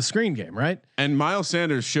involved in the screen game, right? And Miles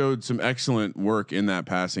Sanders showed some excellent work in that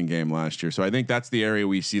passing game last year. So I think that's the area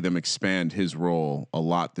we see them expand his role a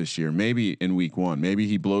lot this year. Maybe in week 1, maybe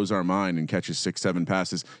he blows our mind and catches 6-7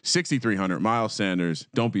 passes. 6,300 Miles Sanders.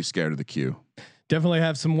 Don't be scared of the Q. Definitely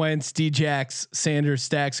have some Wentz, D-Jax, Sanders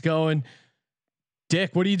stacks going.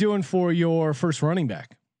 Dick, what are you doing for your first running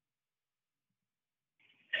back?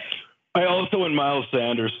 I also went Miles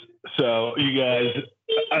Sanders. So you guys,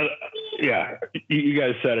 you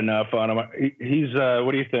guys said enough on him. He's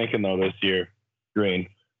what are you thinking though this year, Green?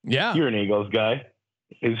 Yeah. You're an Eagles guy.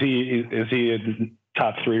 Is he a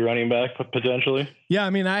top 3 running back potentially? Yeah. I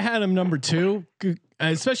mean, I had him number 2,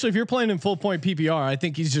 especially if you're playing in full point PPR. I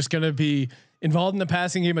think he's just going to be involved in the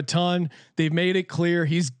passing game a ton. They've made it clear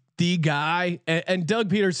he's the guy. And Doug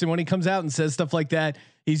Peterson, when he comes out and says stuff like that,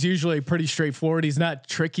 he's usually pretty straightforward. He's not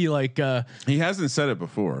tricky like he hasn't said it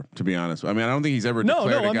before, to be honest. I mean, I don't think he's ever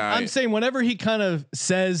declared a guy. I'm saying whenever he kind of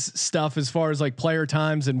says stuff as far as like player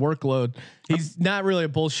times and workload, he's not really a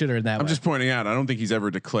bullshitter in that way. I'm just pointing out, I don't think he's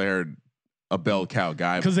ever declared a bell cow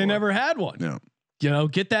guy because they never had one. No. You know,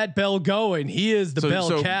 get that bell going. He is the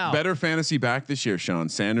bell cow. Better fantasy back this year, Sean,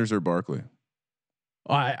 Sanders or Barkley?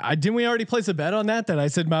 I didn't we already place a bet on that I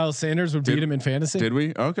said Miles Sanders would beat him in fantasy? Did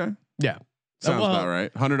we? Okay. Yeah. Sounds about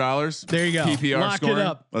right. $100. There you go. PPR Lock scoring. it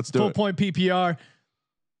up. Let's do Full it. point PPR.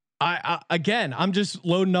 I'm just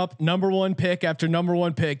loading up number 1 pick after number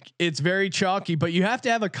 1 pick. It's very chalky, but you have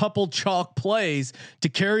to have a couple chalk plays to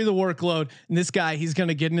carry the workload. And this guy, he's going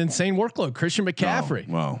to get an insane workload. Christian McCaffrey.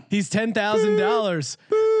 Oh, wow. He's $10,000.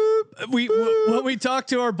 When we talked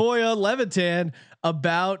to our boy Levitan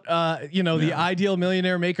about the ideal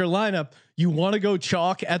millionaire maker lineup, you want to go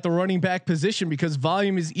chalk at the running back position because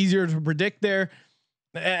volume is easier to predict there.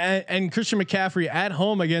 And Christian McCaffrey at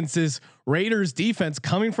home against his Raiders defense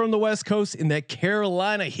coming from the West Coast in that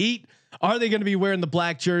Carolina heat. Are they going to be wearing the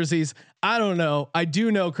black jerseys? I don't know. I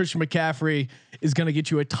do know Christian McCaffrey is going to get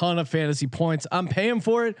you a ton of fantasy points. I'm paying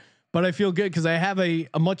for it, but I feel good because I have a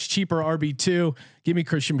much cheaper RB2. Give me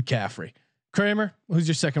Christian McCaffrey. Kramer, who's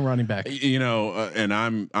your second running back? And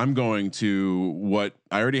I'm going to what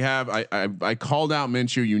I already have. I called out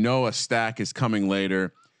Minshew. A stack is coming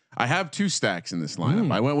later. I have 2 stacks in this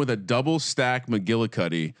lineup. I went with a double stack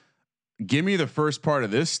McGillicuddy. Give me the first part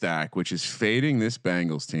of this stack, which is fading this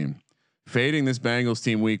Bengals team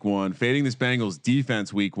week 1, fading this Bengals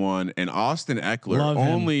defense week 1, and Austin Eckler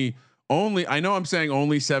only. I know I'm saying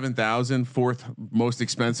only 7,000, 4th most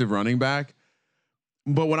expensive running back.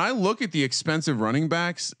 But when I look at the expensive running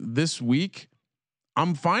backs this week,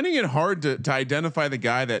 I'm finding it hard to identify the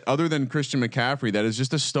guy that, other than Christian McCaffrey, that is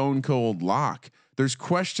just a stone cold lock. There's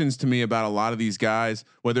questions to me about a lot of these guys,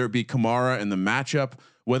 whether it be Kamara in the matchup,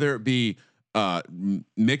 whether it be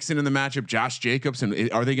Mixon in the matchup, Josh Jacobs, and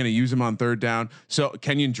are they going to use him on 3rd down? So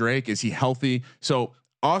Kenyon Drake, is he healthy? So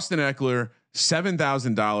Austin Eckler,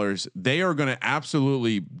 $7,000. They are going to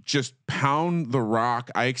absolutely just pound the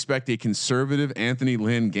rock. I expect a conservative Anthony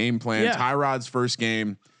Lynn game plan. Yeah. Tyrod's first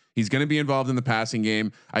game. He's going to be involved in the passing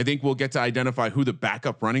game. I think we'll get to identify who the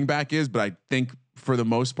backup running back is, but I think for the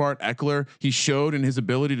most part, Eckler, he showed in his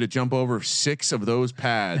ability to jump over 6 of those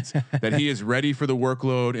pads that he is ready for the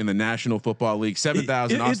workload in the National Football League.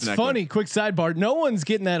 7,000. It's Eckler. funny. Quick sidebar. No one's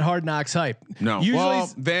getting that Hard Knocks hype. No, usually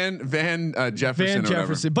Van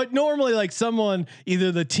Jefferson. But normally like someone,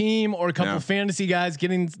 either the team or a couple of fantasy guys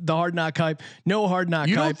getting the Hard Knock hype. No Hard Knock hype.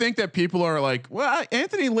 You don't think that people are like, well,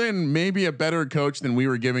 Anthony Lynn may be a better coach than we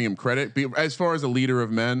were giving him credit as far as a leader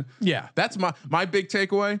of men. Yeah. That's my big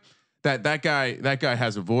takeaway. That guy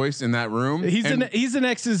has a voice in that room. He's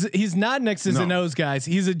not an X's and O's guys.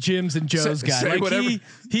 He's a Jims and Joe's guy. Like whatever.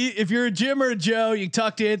 He if you're a Jim or a Joe, you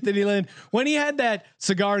talk to Anthony Lynn. When he had that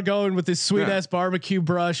cigar going with his sweet ass barbecue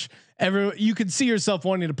brush, you could see yourself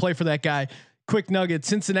wanting to play for that guy. Quick nugget: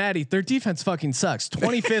 Cincinnati, their defense fucking sucks.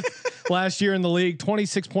 25th last year in the league,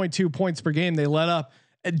 26.2 points per game they let up.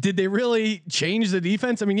 Did they really change the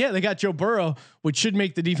defense? I mean, yeah, they got Joe Burrow, which should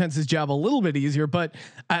make the defense's job a little bit easier, but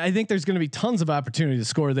I think there's going to be tons of opportunity to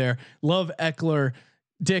score there. Love Eckler.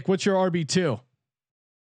 Dick, what's your RB2?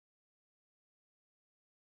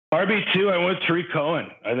 RB2, I went Tariq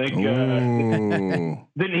Cohen. I think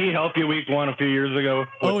didn't he help you week 1 a few years ago?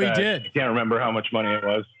 Oh, he did. I can't remember how much money it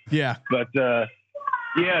was. Yeah, but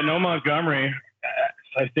no Montgomery.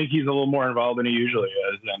 I think he's a little more involved than he usually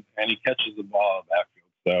is, and he catches the ball out of the backfield.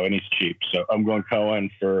 So, and he's cheap. So I'm going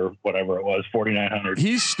Cohen for whatever it was, 4,900.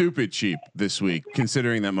 He's stupid cheap this week,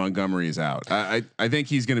 considering that Montgomery is out. I think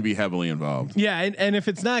he's going to be heavily involved. Yeah, and if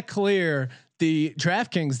it's not clear, the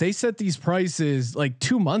DraftKings, they set these prices like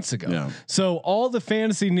 2 months ago. Yeah. So all the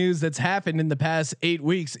fantasy news that's happened in the past 8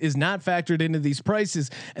 weeks is not factored into these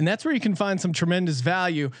prices, and that's where you can find some tremendous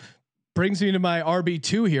value. Brings me to my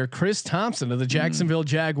RB2 here, Chris Thompson of the Jacksonville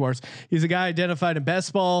Jaguars. He's a guy identified in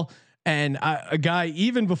best ball, and a guy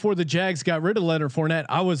even before the Jags got rid of Leonard Fournette,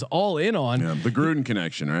 I was all in on. Yeah, the Gruden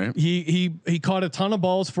connection, right? He caught a ton of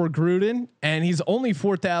balls for Gruden, and he's only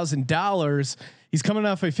 $4,000. He's coming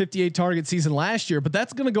off a 58 target season last year, but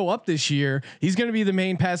that's going to go up this year. He's going to be the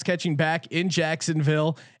main pass catching back in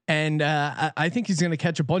Jacksonville. And I think he's going to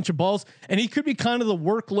catch a bunch of balls, and he could be kind of the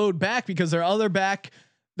workload back because their other back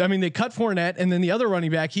I mean, they cut Fournette, and then the other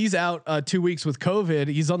running back, he's out 2 weeks with COVID.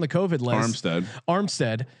 He's on the COVID list.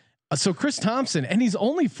 Armstead. So Chris Thompson, and he's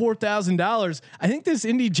only $4,000. I think this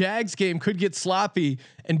Indy Jags game could get sloppy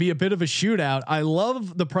and be a bit of a shootout. I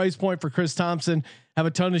love the price point for Chris Thompson. Have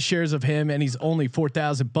a ton of shares of him, and he's only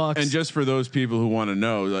 $4,000. And just for those people who want to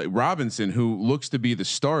know, like Robinson, who looks to be the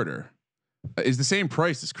starter, is the same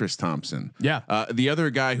price as Chris Thompson. Yeah. The other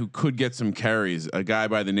guy who could get some carries, a guy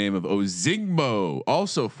by the name of Ozigbo,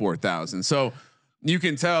 also 4,000. So you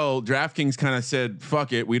can tell DraftKings kind of said,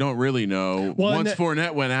 fuck it. We don't really know. Well, once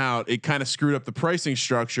Fournette went out, it kind of screwed up the pricing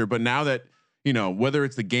structure. But now that, you know, whether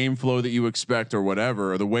it's the game flow that you expect or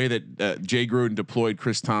whatever, or the way that Jay Gruden deployed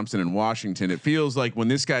Chris Thompson in Washington, it feels like when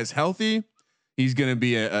this guy's healthy, he's going to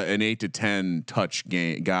be an 8 to 10 touch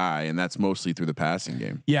guy, and that's mostly through the passing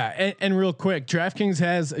game. Yeah, and real quick, DraftKings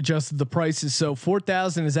has adjusted the prices, so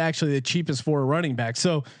 4,000 is actually the cheapest for a running back.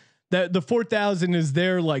 So the 4,000 is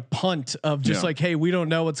their like punt of just like, hey, we don't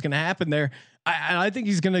know what's going to happen there. I think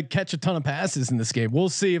he's going to catch a ton of passes in this game. We'll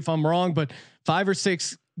see if I'm wrong, but 5 or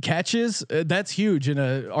 6 catches, that's huge in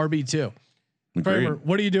a RB2. Kramer,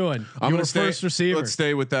 what are you doing? I'm going to first receiver. Let's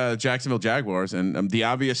stay with Jacksonville Jaguars, and the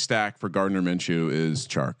obvious stack for Gardner Minshew is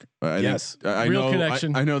Chark. Yes, I real know.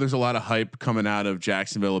 connection. I know there's a lot of hype coming out of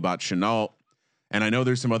Jacksonville about Chenault, and I know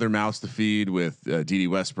there's some other mouths to feed with D.D.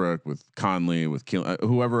 Westbrook, with Conley, with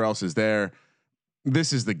whoever else is there.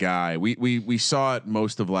 This is the guy. We saw it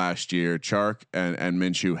most of last year. Chark and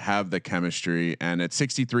Minshew have the chemistry, and at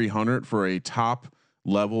 6,300 for a top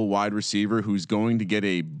level wide receiver who's going to get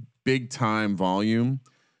a big time volume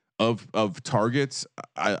of targets.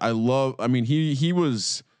 I love. I mean,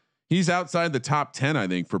 he's outside the top 10, I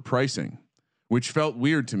think, for pricing, which felt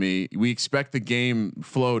weird to me. We expect the game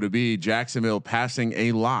flow to be Jacksonville passing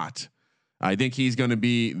a lot. I think he's going to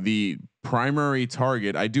be the primary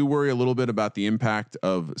target. I do worry a little bit about the impact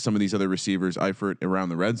of some of these other receivers, Eifert, around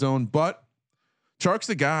the red zone, but Chark's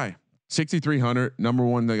the guy. 6,300, number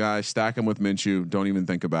one, the guy. Stack him with Minshew. Don't even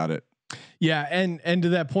think about it. Yeah, and to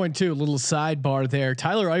that point too, a little sidebar there.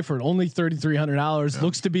 Tyler Eifert, only $3,300,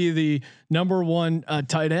 looks to be the number one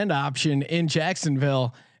tight end option in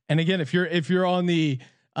Jacksonville. And again, if you're on the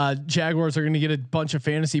Jaguars are going to get a bunch of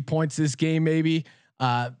fantasy points this game, maybe.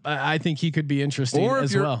 I think he could be interesting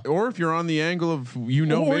as well. Or if you're on the angle of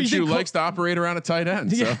Minshew likes to operate around a tight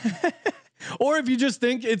end. So. Or if you just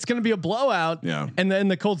think it's going to be a blowout, and then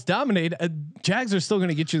the Colts dominate, Jags are still going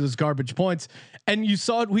to get you those garbage points. And you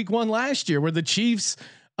saw it week 1 last year where the Chiefs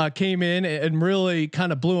came in and really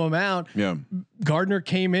kind of blew them out. Yeah, Gardner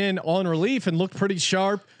came in on relief and looked pretty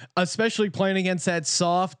sharp, especially playing against that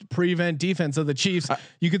soft prevent defense of the Chiefs.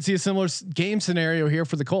 You could see a similar game scenario here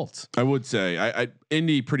for the Colts. I would say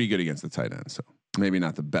Indy pretty good against the tight end, so maybe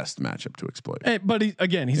not the best matchup to exploit. Hey, but he's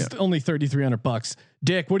only $3,300.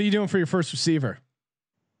 Dick, what are you doing for your first receiver?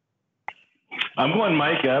 I'm going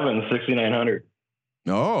Mike Evans, 6,900.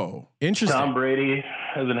 Oh, interesting. Tom Brady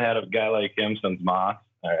hasn't had a guy like him since Moss.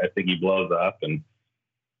 I think he blows up, and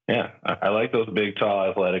I like those big, tall,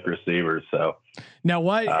 athletic receivers. So now,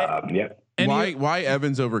 why? Why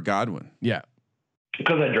Evans over Godwin? Yeah,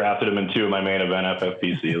 because I drafted him in 2 of my main event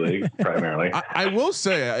FFPC leagues primarily. I will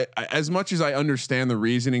say, as much as I understand the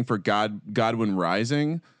reasoning for Godwin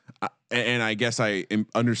rising, and I guess I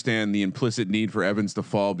understand the implicit need for Evans to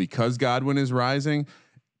fall because Godwin is rising,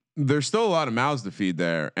 there's still a lot of mouths to feed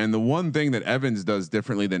there. And the one thing that Evans does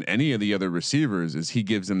differently than any of the other receivers is he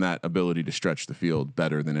gives him that ability to stretch the field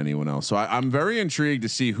better than anyone else. So I'm very intrigued to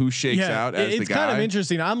see who shakes out as the guy. It's kind of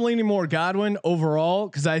interesting. I'm leaning more Godwin overall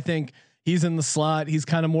because I think he's in the slot. He's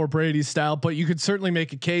kind of more Brady style, but you could certainly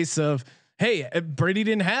make a case of, hey, Brady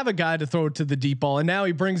didn't have a guy to throw it to the deep ball, and now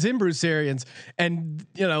he brings in Bruce Arians, and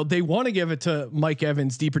they want to give it to Mike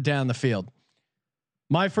Evans deeper down the field.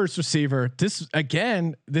 My first receiver. This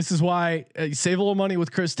is why you save a little money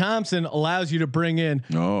with Chris Thompson, allows you to bring in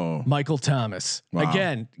Michael Thomas. Wow.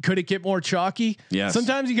 Again, could it get more chalky? Yes.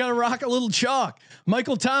 Sometimes you got to rock a little chalk.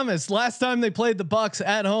 Michael Thomas. Last time they played the Bucs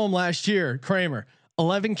at home last year, Kramer,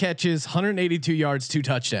 11 catches, 182 yards, 2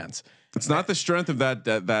 touchdowns. It's not the strength of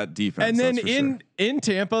that defense. And then in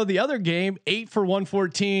Tampa, the other game, 8 for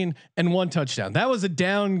 114 and 1 touchdown. That was a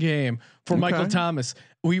down game for Michael Thomas.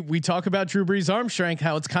 We talk about Drew Brees' arm strength,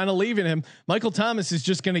 how it's kind of leaving him. Michael Thomas is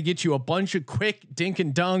just going to get you a bunch of quick dink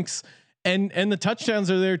and dunks, and the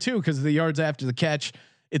touchdowns are there too because of the yards after the catch.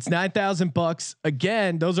 It's $9,000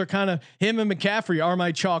 again. Those are kind of him and McCaffrey are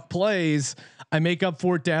my chalk plays. I make up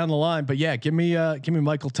for it down the line, but yeah, give me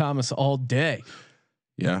Michael Thomas all day.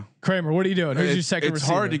 Yeah, Kramer, what are you doing? Who's your second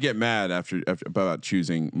receiver? It's hard to get mad after about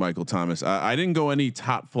choosing Michael Thomas. I didn't go any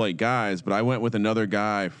top flight guys, but I went with another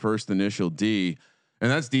guy, first initial D,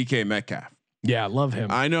 and that's DK Metcalf. Yeah, love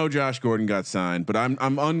him. I know Josh Gordon got signed, but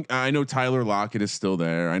I know Tyler Lockett is still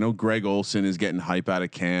there. I know Greg Olsen is getting hype out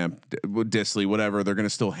of camp. Disley, whatever. They're going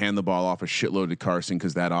to still hand the ball off a shitload to Carson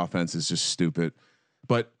because that offense is just stupid.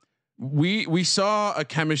 But we saw a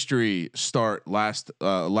chemistry start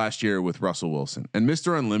last year with Russell Wilson, and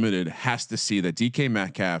Mr. Unlimited has to see that DK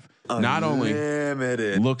Metcalf not only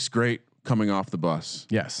looks great coming off the bus.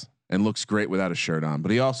 Yes. And looks great without a shirt on,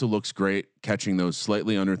 but he also looks great catching those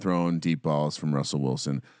slightly underthrown deep balls from Russell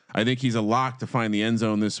Wilson. I think he's a lock to find the end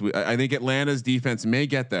zone this week. I think Atlanta's defense may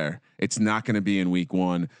get there. It's not going to be in week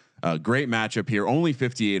 1. Great matchup here. Only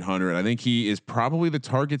 5,800. I think he is probably the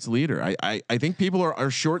targets leader. I think people are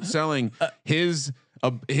short selling his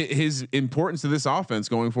importance to this offense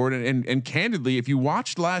going forward. And candidly, if you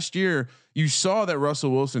watched last year, you saw that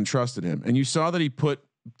Russell Wilson trusted him, and you saw that he put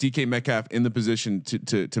DK Metcalf in the position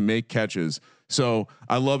to make catches. So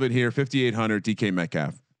I love it here. 5,800 DK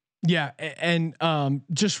Metcalf. Yeah. And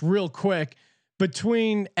just real quick,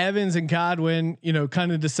 between Evans and Godwin,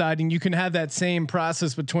 kind of deciding, you can have that same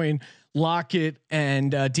process between Lockett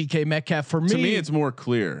and DK Metcalf. For me, to me, it's more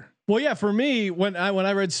clear. Well, yeah, for me, when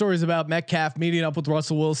I read stories about Metcalf meeting up with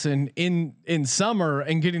Russell Wilson in summer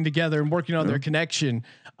and getting together and working on their connection,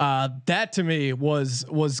 that to me was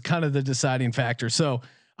kind of the deciding factor. So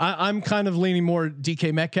I'm kind of leaning more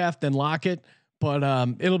DK Metcalf than Lockett, but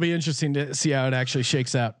it'll be interesting to see how it actually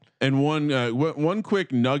shakes out. And one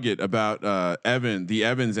quick nugget about the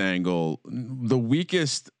Evans angle. The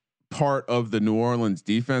weakest part of the New Orleans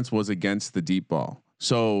defense was against the deep ball.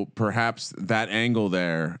 So perhaps that angle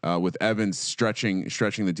there with Evans stretching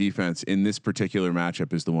the defense in this particular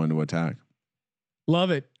matchup is the one to attack. Love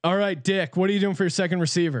it. All right, Dick, what are you doing for your second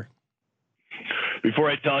receiver? Before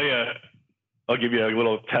I tell you, I'll give you a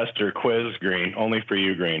little tester quiz, Green, only for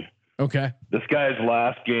you, Green. Okay. This guy's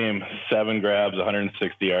last game, 7 grabs,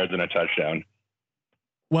 160 yards and a touchdown.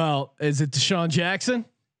 Well, is it Deshaun Jackson?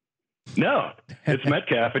 No, it's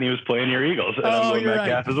Metcalf, and he was playing your Eagles. And I'm going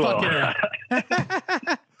Metcalf as well.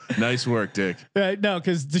 Nice work, Dick. No,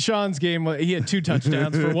 because Deshaun's game, he had 2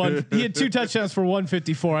 touchdowns for one. He had 2 touchdowns for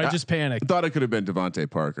 154. I just panicked. I thought it could have been Devontae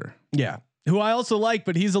Parker. Yeah, who I also like,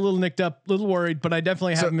 but he's a little nicked up, a little worried. But I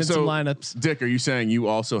definitely have him in some lineups. Dick, are you saying you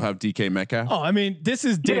also have DK Metcalf? Oh, I mean, this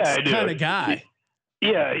is Dick's kind of guy.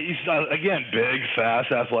 Yeah, he's again big,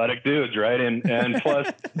 fast, athletic dudes, right? And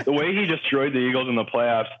plus the way he destroyed the Eagles in the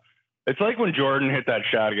playoffs. It's like when Jordan hit that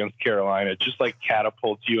shot against Carolina. It just like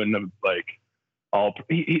catapults you into like all.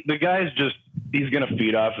 The guy's just he's gonna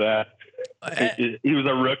feed off that. He was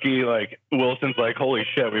a rookie. Like Wilson's like, holy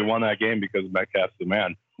shit, we won that game because Metcalf's the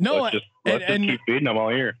man. No, let's just keep feeding him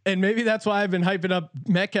all year. And maybe that's why I've been hyping up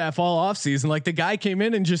Metcalf all offseason. Like the guy came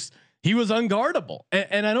in and just he was unguardable,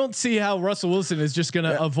 and I don't see how Russell Wilson is just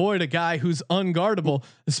gonna avoid a guy who's unguardable,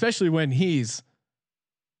 especially when he's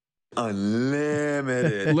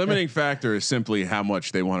unlimited. Limiting factor is simply how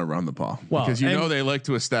much they want to run the ball, because they like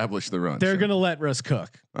to establish the run. They're going to let Russ cook,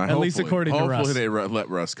 at least according to Russ. Hopefully they let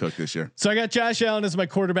Russ cook this year. So I got Josh Allen as my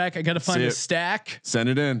quarterback. I got to find a stack. Send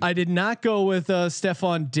it in. I did not go with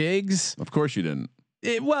Stephon Diggs. Of course you didn't.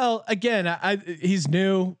 Well, again, he's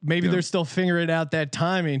new. Maybe they're still figuring out that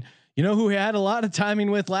timing. You know who had a lot of timing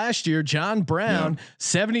with last year? John Brown,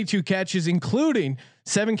 72 catches, including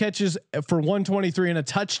 7 catches for 123 and a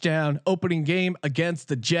touchdown opening game against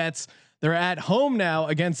the Jets. They're at home now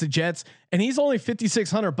against the Jets, and he's only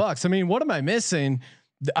 $5,600. I mean, what am I missing?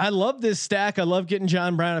 I love this stack. I love getting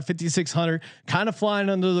John Brown at 5,600, kind of flying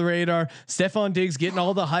under the radar. Stephon Diggs getting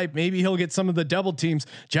all the hype. Maybe he'll get some of the double teams.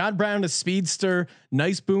 John Brown, a speedster,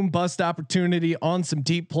 nice boom bust opportunity on some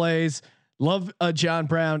deep plays. Love John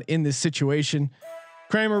Brown in this situation.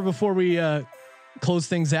 Kramer, before we close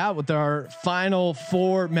things out with our final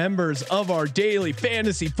 4 members of our daily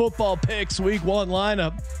fantasy football picks week 1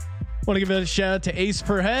 lineup, want to give a shout out to Ace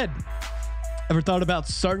Per Head. Ever thought about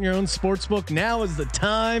starting your own sports book? Now is the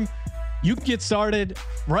time. You can get started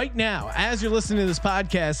right now as you're listening to this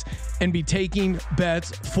podcast and be taking bets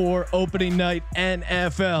for opening night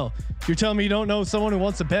NFL. You're telling me you don't know someone who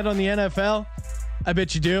wants to bet on the NFL? I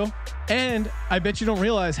bet you do. And I bet you don't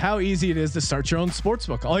realize how easy it is to start your own sports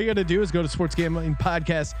book. All you got to do is go to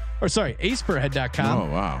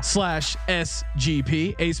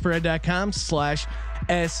aceperhead.com/SGP,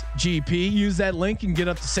 aceperhead.com/SGP. Use that link and get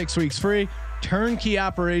up to 6 weeks free. Turnkey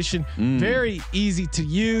operation. Very easy to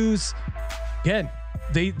use. Again,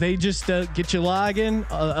 they just get you login,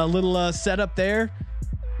 a little setup there.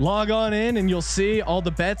 Log on in and you'll see all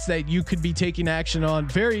the bets that you could be taking action on.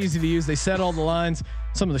 Very easy to use. They set all the lines,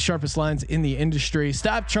 some of the sharpest lines in the industry.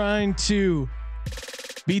 Stop trying to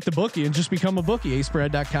beat the bookie and just become a bookie.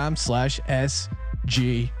 aceperhead.com/SGP.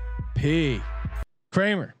 SGP.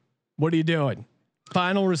 Kramer, what are you doing?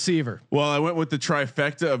 Final receiver. Well, I went with the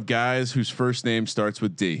trifecta of guys whose first name starts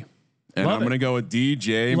with D, and I'm going to go with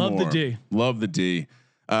DJ Moore. Love the D. Love the D.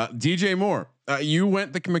 DJ Moore. You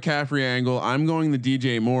went the McCaffrey angle. I'm going the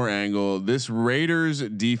DJ Moore angle. This Raiders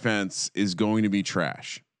defense is going to be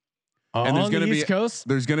trash. And there's going to be East Coast.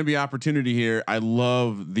 There's going to be opportunity here. I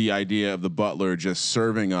love the idea of the Butler just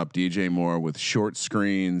serving up DJ Moore with short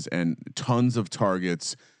screens and tons of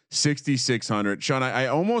targets. 6,600. Sean, I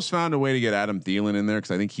almost found a way to get Adam Thielen in there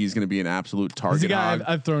because I think he's going to be an absolute target. He's a guy hog.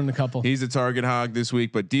 I've thrown a couple. He's a target hog this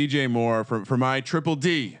week, but DJ Moore for my triple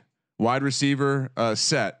D wide receiver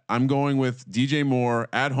set. I'm going with DJ Moore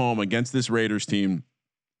at home against this Raiders team.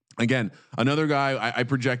 Again, another guy I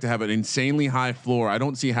project to have an insanely high floor. I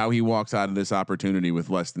don't see how he walks out of this opportunity with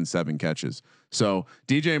less than 7 catches. So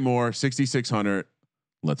DJ Moore, 6,600.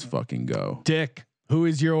 Let's fucking go. Dick, who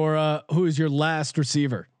is your last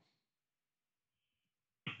receiver?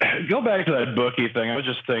 Go back to that bookie thing. I was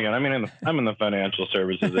just thinking. I mean, I'm in the financial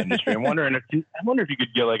services industry. I'm wondering if you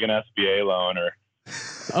could get like an SBA loan or.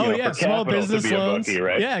 Small business loans. Bookie,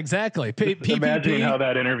 right? Yeah, exactly. Imagine how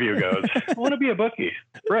that interview goes. I want to be a bookie.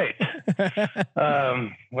 Right.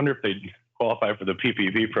 Wonder if they'd qualify for the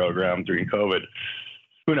PPP program during COVID.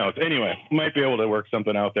 Who knows? Anyway, might be able to work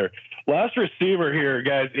something out there. Last receiver here,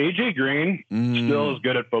 guys. AJ Green still is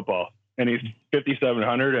good at football, and he's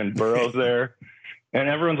 5,700, and Burrow's there, and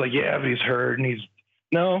everyone's like, "Yeah, but he's hurt." And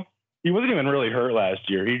he wasn't even really hurt last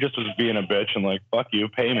year. He just was being a bitch and like, "Fuck you,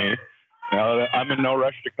 pay me." I'm in no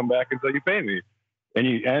rush to come back until you pay me,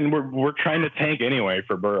 and we're trying to tank anyway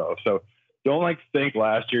for Burrow. So don't think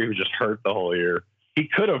last year he was just hurt the whole year. He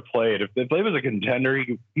could have played if the play was a contender.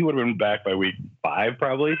 He would have been back by week 5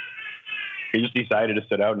 probably. He just decided to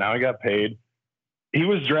sit out. Now he got paid. He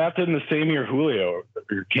was drafted in the same year Julio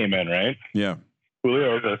came in, right? Yeah.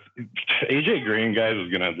 Julio, AJ Green guys is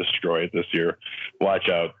going to destroy it this year. Watch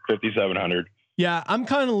out, 5,700. Yeah, I'm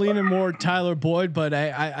kind of leaning more Tyler Boyd, but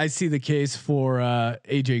I see the case for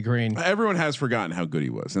AJ Green. Everyone has forgotten how good he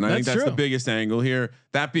was, and I think that's the biggest angle here.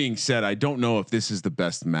 That being said, I don't know if this is the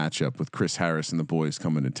best matchup with Chris Harris and the boys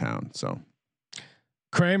coming to town. So,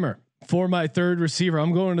 Kramer, for my third receiver,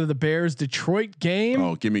 I'm going to the Bears Detroit game.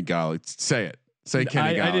 Oh, give me Galladay. Say it. Say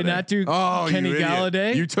Kenny Galladay. I did not do Kenny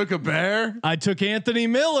Galladay. You took a Bear? I took Anthony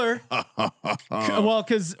Miller. Well,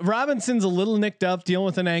 because Robinson's a little nicked up, dealing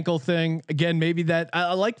with an ankle thing. Again, maybe that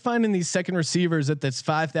I like finding these second receivers at this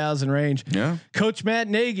 5,000 range. Yeah. Coach Matt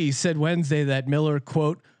Nagy said Wednesday that Miller,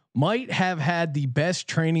 quote, might have had the best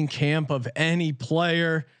training camp of any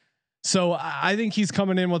player. So I think he's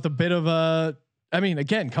coming in with a bit of a. I mean,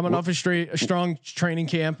 again, coming off a strong training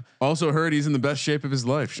camp. Also heard he's in the best shape of his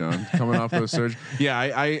life, Sean, coming off those surgeries. Yeah.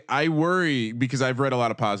 I worry because I've read a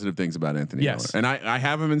lot of positive things about Anthony Miller, and I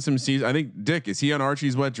have him in some seasons. I think Dick, is he on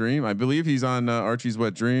Archie's Wet Dream? I believe he's on Archie's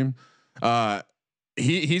Wet Dream.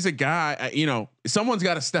 He's a guy, someone's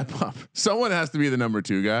got to step up. Someone has to be the number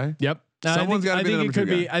 2 guy. Yep. Someone's got to be the number 2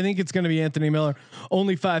 guy. I think it's going to be Anthony Miller.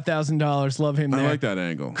 Only $5,000. Love him there. I like that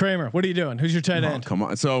angle. Kramer, what are you doing? Who's your tight end? Come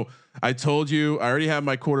on. So I told you I already have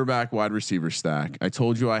my quarterback wide receiver stack. I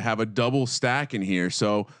told you I have a double stack in here.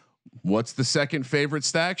 So what's the second favorite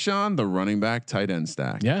stack, Sean? The running back tight end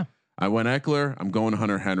stack. Yeah. I went Eckler. I'm going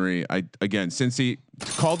Hunter Henry. Since he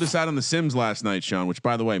called this out on the Sims last night, Sean, which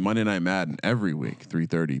by the way, Monday Night Madden every week,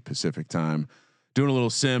 3:30 Pacific time, doing a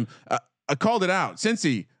little sim. I called it out.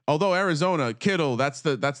 Cincy, although Arizona, Kittle, that's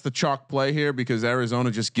the chalk play here because Arizona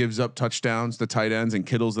just gives up touchdowns to tight ends and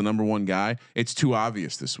Kittle's the number 1 guy. It's too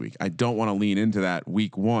obvious this week. I don't want to lean into that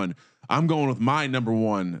week 1. I'm going with my number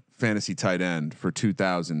 1 fantasy tight end for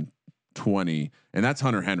 2020, and that's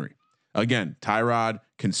Hunter Henry. Again, Tyrod,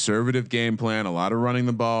 conservative game plan, a lot of running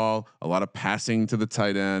the ball, a lot of passing to the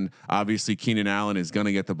tight end. Obviously, Keenan Allen is going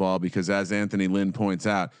to get the ball because, as Anthony Lynn points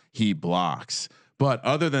out, he blocks. But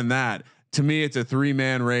other than that, to me, it's a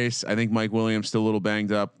 3-man race. I think Mike Williams still a little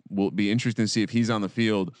banged up. Will be interesting to see if he's on the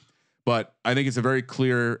field. But I think it's a very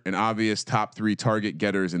clear and obvious top 3 target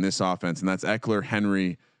getters in this offense, and that's Eckler,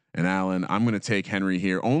 Henry, and Allen. I'm going to take Henry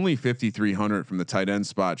here. Only 5,300 from the tight end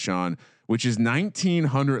spot, Sean, which is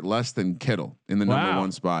 1,900 less than Kittle in the number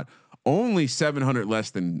 1 spot. Only 700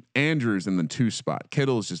 less than Andrews in the 2 spot.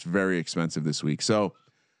 Kittle is just very expensive this week. So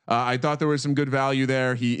I thought there was some good value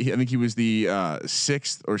there. I think he was the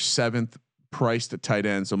 6th or 7th priced at tight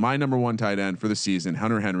end. So my number 1 tight end for the season,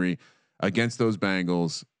 Hunter Henry, against those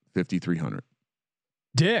Bengals, 5,300.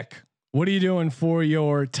 Dick, what are you doing for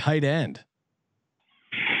your tight end?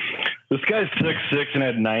 This guy's 6'6" and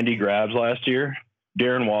had 90 grabs last year.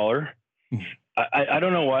 Darren Waller. I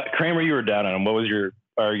don't know what Kramer, you were down on him. What was your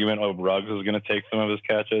argument of Ruggs is going to take some of his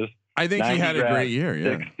catches. I think he had a great year.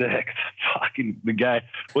 Yeah. 6'6". Fucking the guy,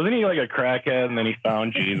 wasn't he like a crackhead and then he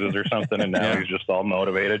found Jesus or something and now he's just all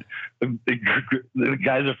motivated. The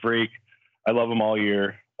guy's a freak. I love him all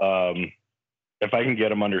year. If I can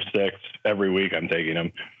get him under 6 every week, I'm taking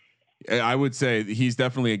him. I would say he's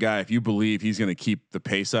definitely a guy. If you believe he's going to keep the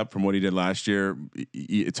pace up from what he did last year,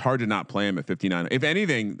 it's hard to not play him at 59. If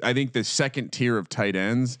anything, I think the second tier of tight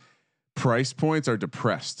ends price points are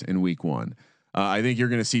depressed in week 1. I think you're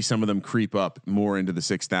going to see some of them creep up more into the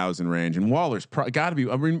 6,000 range. And Waller's got to be.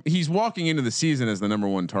 I mean, he's walking into the season as the number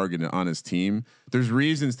 1 target on his team. There's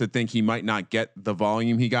reasons to think he might not get the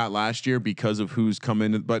volume he got last year because of who's come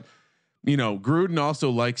in. But Gruden also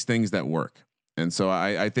likes things that work. And so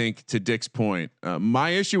I think, to Dick's point,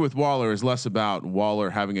 my issue with Waller is less about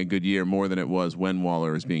Waller having a good year more than it was when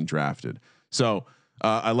Waller is being drafted. So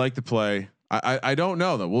I like the play. I don't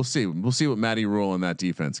know though. We'll see. We'll see what Matty Rule and that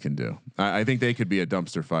defense can do. I think they could be a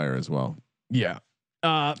dumpster fire as well. Yeah.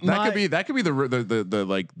 That could be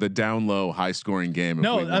the down low high scoring game.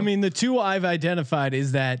 No, I mean the two I've identified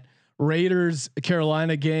is that Raiders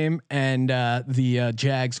Carolina game and the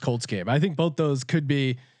Jags Colts game. I think both those could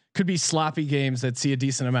be sloppy games that see a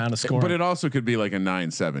decent amount of scoring. But it also could be like a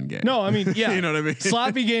 9-7 game. No, I mean, yeah, you know what I mean?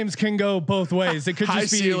 Sloppy games can go both ways. It could high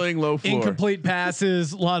just be ceiling, low floor, incomplete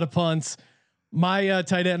passes, a lot of punts. My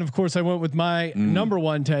tight end, of course, I went with my number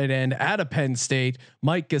 1 tight end out of Penn State,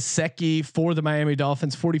 Mike Gesicki for the Miami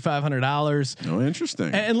Dolphins, $4,500. Oh,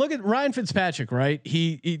 interesting. And look at Ryan Fitzpatrick, right?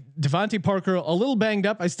 He Devontae Parker a little banged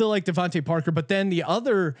up. I still like Devontae Parker, but then the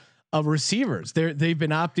other receivers, they've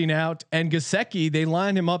been opting out, and Gesicki, they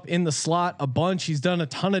line him up in the slot a bunch. He's done a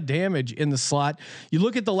ton of damage in the slot. You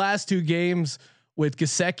look at the last 2 games with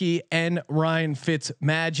Gesicki and Ryan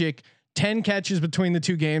Fitzmagic. 10 catches between the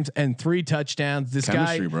 2 games and 3 touchdowns. This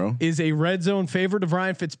Chemistry, guy bro, is a red zone favorite of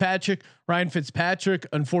Ryan Fitzpatrick. Ryan Fitzpatrick,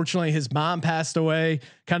 unfortunately, his mom passed away.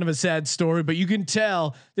 Kind of a sad story, but you can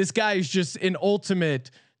tell this guy is just an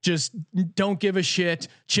ultimate, just don't give a shit,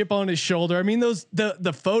 chip on his shoulder. I mean,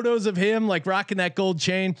 the photos of him like rocking that gold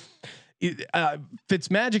chain.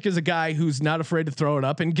 Fitzmagic is a guy who's not afraid to throw it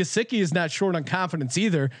up, and Gesicki is not short on confidence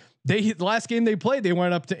either. The last game they played, they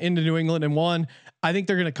went up into New England and won. I think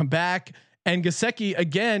they're going to come back. And Gesicki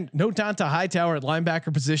again, no Donta Hightower at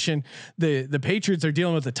linebacker position. The Patriots are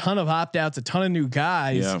dealing with a ton of opt outs, a ton of new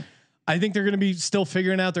guys. Yeah. I think they're going to be still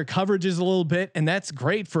figuring out their coverages a little bit, and that's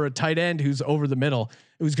great for a tight end who's over the middle,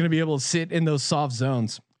 who's going to be able to sit in those soft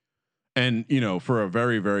zones. And for a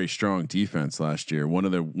very, very strong defense last year, one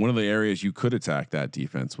of the areas you could attack that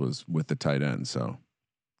defense was with the tight end. So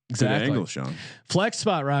exactly. Good angle, Sean. Flex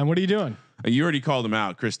spot, Ryan. What are you doing? You already called him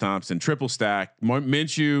out, Chris Thompson, triple stack,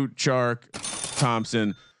 Minshew, Chark,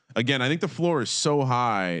 Thompson. Again, I think the floor is so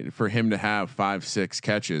high for him to have 5-6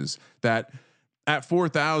 catches that at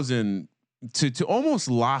 4,000 to almost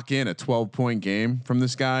lock in a 12-point game from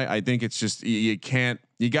this guy. I think it's just, you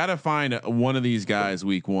got to find one of these guys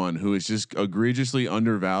week 1 who is just egregiously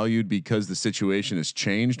undervalued because the situation has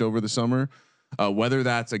changed over the summer. Whether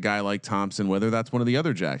that's a guy like Thompson, whether that's one of the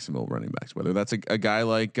other Jacksonville running backs, whether that's a guy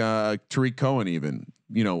like Tariq Cohen, even,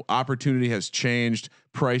 opportunity has changed.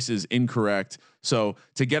 Price is incorrect. So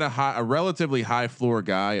to get a relatively high floor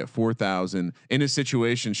guy at 4,000 in a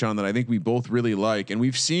situation, Sean, that I think we both really like, and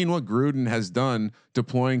we've seen what Gruden has done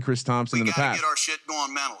deploying Chris Thompson in the past. Get our shit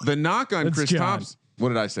going mentally. The knock on Chris Thompson. What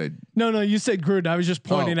did I say? No, you said Gruden. I was just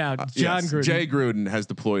pointing out John Gruden. Jay Gruden has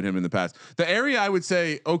deployed him in the past. The area I would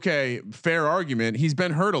say, okay, fair argument. He's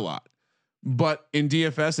been hurt a lot, but in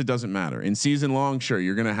DFS, it doesn't matter. In season long, sure,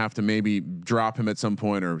 you're going to have to maybe drop him at some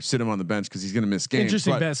point or sit him on the bench because he's going to miss games.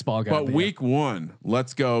 Interesting best ball guy. But week 1,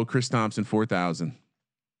 let's go. Chris Thompson, 4,000.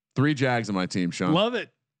 3 Jags on my team, Sean. Love it.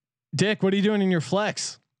 Dick, what are you doing in your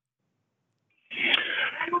flex?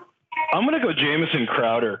 I'm going to go Jamison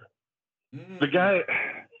Crowder. The guy,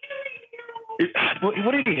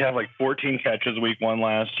 what did he have? Like 14 catches week 1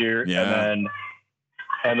 last year, yeah.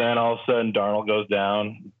 and then all of a sudden Darnold goes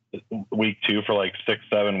down week 2 for like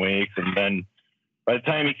 6-7 weeks, and then by the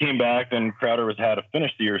time he came back, then Crowder had to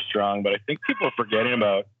finish the year strong. But I think people are forgetting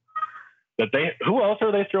about that. Who else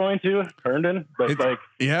are they throwing to? Herndon, but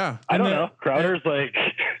I don't know. Crowder's like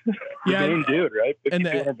the main dude, right?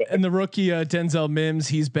 And the rookie Denzel Mims,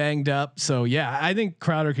 he's banged up. So yeah, I think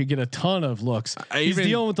Crowder could get a ton of looks. He's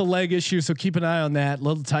dealing with the leg issue, so keep an eye on that.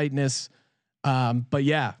 Little tightness. But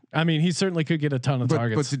yeah, I mean, he certainly could get a ton of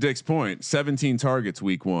targets. But to Dick's point, 17 targets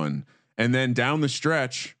week 1, and then down the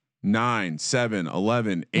stretch, 9, 7,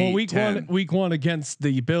 11, 8, well, week 10. Week 1 against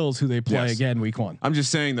the Bills, who they play again week 1. I'm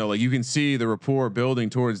just saying though, like you can see the rapport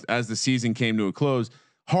building towards as the season came to a close.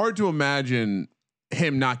 Hard to imagine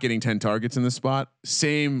him not getting 10 targets in this spot.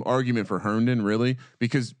 Same argument for Herndon, really,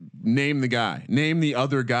 because name the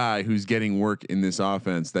other guy who's getting work in this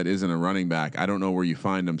offense that isn't a running back. I don't know where you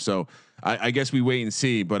find him. So I guess we wait and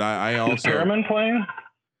see. But I also is Perriman playing?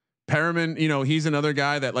 Perriman, he's another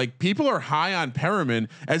guy that like people are high on Perriman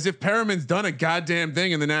as if Perriman's done a goddamn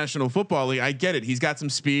thing in the National Football League. I get it. He's got some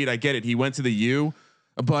speed. I get it. He went to the U,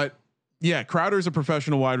 but yeah, Crowder's a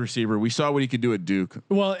professional wide receiver. We saw what he could do at Duke.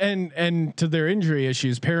 Well, and to their injury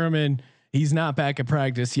issues, Perriman, he's not back at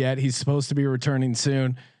practice yet. He's supposed to be returning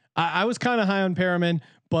soon. I was kind of high on Perriman,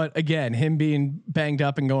 but again, him being banged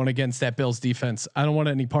up and going against that Bills defense, I don't want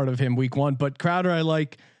any part of him week 1. But Crowder, I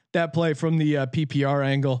like that play from the PPR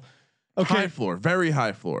angle. Okay, high floor, very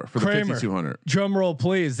high floor for Kramer, the 5,200. Drum roll,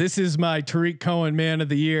 please. This is my Tariq Cohen Man of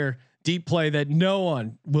the Year deep play that no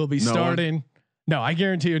one will be starting. No, I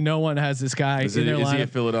guarantee you, no one has this guy in their lineup. Is he a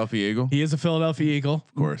Philadelphia Eagle? He is a Philadelphia Eagle,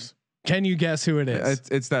 of course. Can you guess who it is?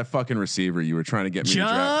 It's that fucking receiver you were trying to get me.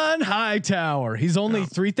 John to Hightower. He's only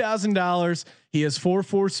 $3,000. He has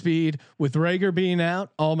 4.4 speed. With Rager being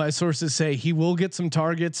out, all my sources say he will get some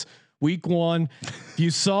targets week 1. You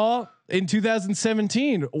saw in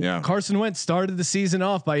 2017, Carson Wentz started the season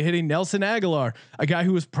off by hitting Nelson Aguilar, a guy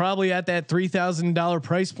who was probably at that $3,000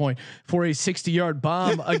 price point for a 60-yard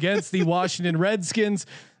bomb against the Washington Redskins.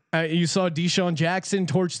 You saw Deshaun Jackson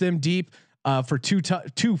torch them deep for two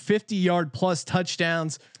 50-yard plus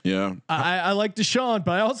touchdowns. Yeah, I like Deshaun,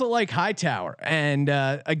 but I also like Hightower. And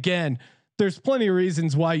again, there's plenty of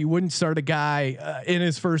reasons why you wouldn't start a guy in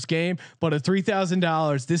his first game, but at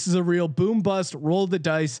 $3,000, this is a real boom bust, roll the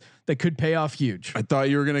dice that could pay off huge. I thought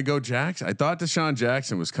you were going to go Jackson. I thought Deshaun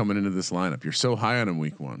Jackson was coming into this lineup. You're so high on him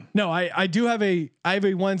week 1. No, I do have a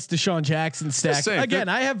Wentz Deshaun Jackson stack. Again,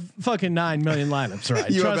 I have fucking 9 million lineups, right?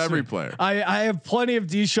 You have every player. I have plenty of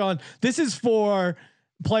Deshaun. This is for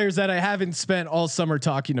players that I haven't spent all summer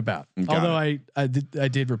talking about. Although I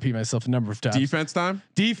did repeat myself a number of times. Defense time.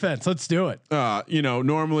 Defense. Let's do it.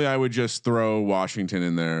 Normally I would just throw Washington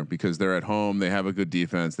in there because they're at home. They have a good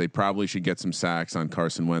defense. They probably should get some sacks on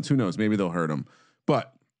Carson Wentz. Who knows? Maybe they'll hurt him.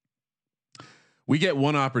 But we get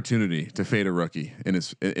one opportunity to fade a rookie in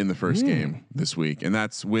the first game this week, and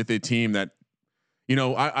that's with a team that,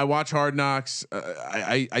 I watch Hard Knocks.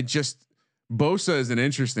 I just. Bosa is an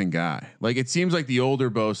interesting guy. Like it seems like the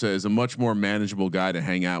older Bosa is a much more manageable guy to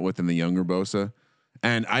hang out with than the younger Bosa.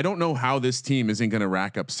 And I don't know how this team isn't going to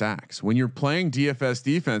rack up sacks. When you're playing DFS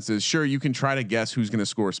defenses, sure, you can try to guess who's going to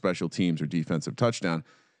score special teams or defensive touchdown.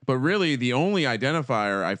 But really the only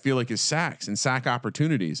identifier I feel like is sacks and sack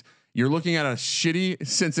opportunities. You're looking at a shitty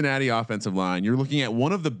Cincinnati offensive line. You're looking at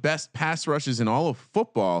one of the best pass rushes in all of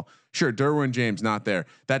football. Sure, Derwin James not there.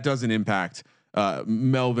 That doesn't impact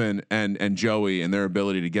Melvin and Joey and their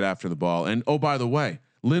ability to get after the ball. And oh, by the way,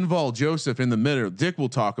 Linval Joseph in the middle. Dick will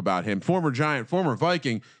talk about him. Former Giant, former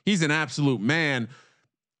Viking. He's an absolute man.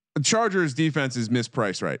 The Chargers defense is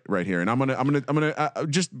mispriced right here, and I'm gonna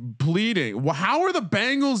just pleading. How are the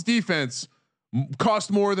Bengals defense cost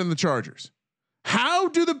more than the Chargers? How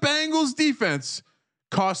do the Bengals defense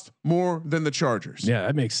cost more than the Chargers? Yeah,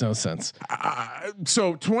 that makes no sense.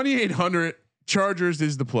 So 2,800 Chargers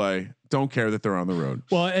is the play. Don't care that they're on the road.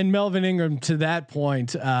 Well, and Melvin Ingram, to that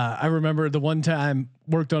point, I remember the one time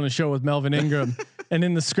worked on a show with Melvin Ingram, and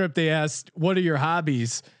in the script they asked, "What are your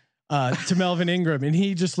hobbies?" To Melvin Ingram, and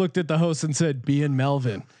he just looked at the host and said, "Being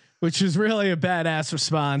Melvin," which is really a badass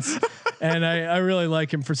response, and I really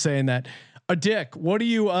like him for saying that. Dick, what do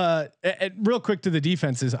you? Real quick to the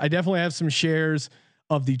defenses, I definitely have some shares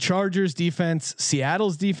of the Chargers defense.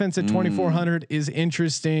 Seattle's defense at 2,400 is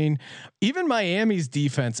interesting. Even Miami's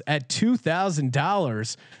defense at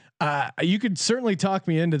 $2,000. You could certainly talk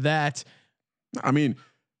me into that. I mean,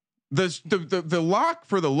 the lock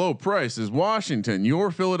for the low price is Washington.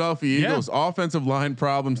 Your Philadelphia Eagles offensive line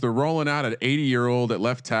problems. They're rolling out an 80-year-old at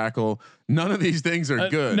left tackle. None of these things are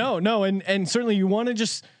good. No, and certainly you want to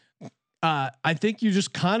just. I think you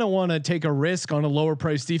just kind of want to take a risk on a lower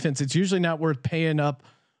price defense. It's usually not worth paying up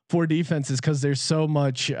for defenses because there's so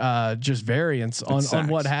much just variance on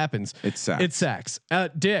what happens. It's sacks.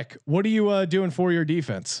 Dick, what are you doing for your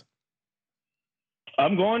defense?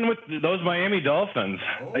 I'm going with those Miami Dolphins.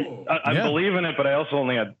 I believe in it, but I also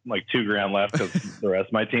only had like $2,000 left because the rest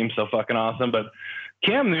of my team's so fucking awesome. But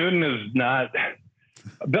Cam Newton is not.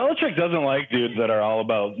 Belichick doesn't like dudes that are all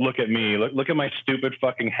about look at me, look at my stupid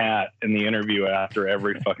fucking hat in the interview after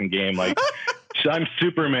every fucking game. Like I'm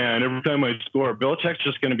Superman every time I score. Belichick's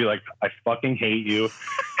just going to be like, I fucking hate you.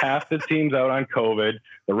 Half the team's out on COVID.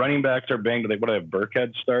 The running backs are banged. What do I have?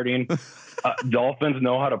 Burkhead starting. Dolphins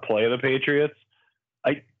know how to play the Patriots.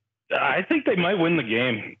 I think they might win the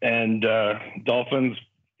game, and Dolphins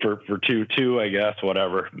for 2-2, I guess.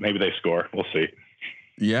 Whatever, maybe they score. We'll see.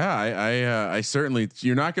 Yeah, I certainly.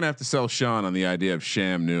 You're not going to have to sell Sean on the idea of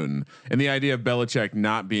Sham Newton and the idea of Belichick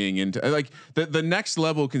not being into like the next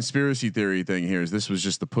level conspiracy theory thing here is this was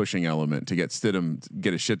just the pushing element to get Stidham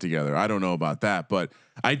get his shit together. I don't know about that, but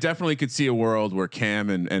I definitely could see a world where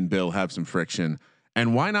Cam and Bill have some friction.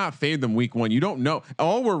 And why not fade them week 1? You don't know.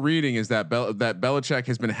 All we're reading is that that Belichick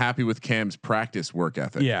has been happy with Cam's practice work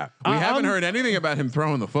ethic. Yeah, we haven't heard anything about him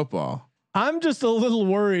throwing the football. I'm just a little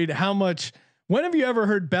worried how much. When have you ever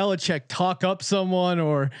heard Belichick talk up someone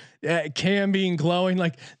or Cam being glowing?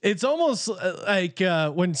 Like it's almost like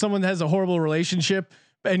when someone has a horrible relationship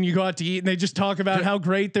and you go out to eat and they just talk about how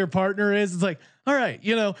great their partner is. It's like, all right,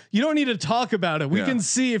 you don't need to talk about it. We can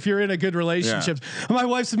see if you're in a good relationship. Yeah. My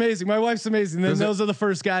wife's amazing. My wife's amazing. Then those are the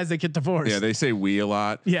first guys that get divorced. Yeah, they say we a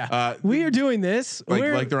lot. Yeah, we are doing this.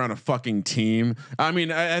 Like they're on a fucking team. I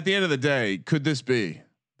mean, at the end of the day, could this be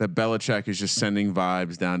that Belichick is just sending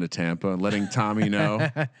vibes down to Tampa, letting Tommy know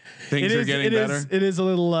things are getting better? It is a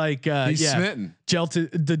little like he's smitten,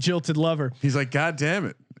 the jilted lover. He's like, God damn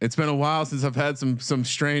it! It's been a while since I've had some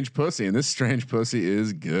strange pussy, and this strange pussy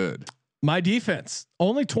is good. My defense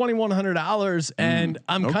only $2,100, and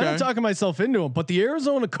I'm kind of talking myself into them. But the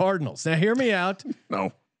Arizona Cardinals. Now, hear me out.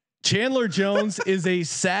 No. Chandler Jones is a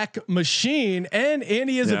sack machine, and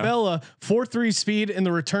Andy Isabella 4.3 speed in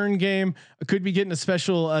the return game could be getting a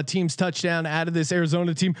special teams touchdown out of this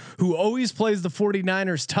Arizona team who always plays the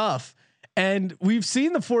 49ers tough. And we've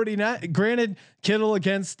seen the 49. Granted, Kittle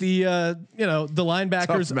against the the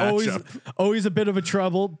linebackers always a bit of a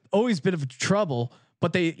trouble.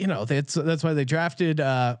 But they that's why they drafted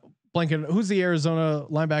blanket. Who's the Arizona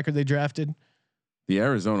linebacker they drafted? The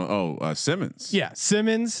Arizona Simmons. Yeah,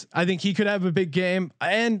 Simmons. I think he could have a big game.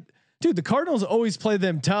 And dude, the Cardinals always play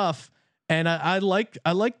them tough. And I like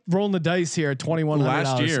rolling the dice here at $2,100.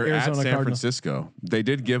 Last year Arizona at San Cardinals. Francisco, they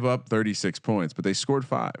did give up 36 points, but they scored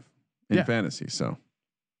 5 in fantasy. So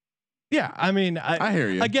yeah, I mean, I hear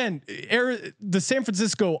you. Again, the San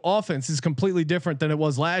Francisco offense is completely different than it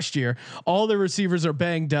was last year. All the receivers are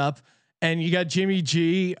banged up, and you got Jimmy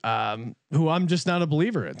G, who I'm just not a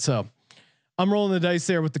believer in. So I'm rolling the dice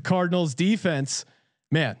there with the Cardinals defense.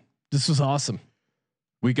 Man, this was awesome.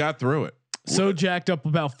 We got through it. So jacked up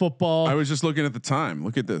about football. I was just looking at the time.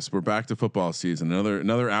 Look at this. We're back to football season.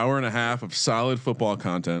 Another hour and a half of solid football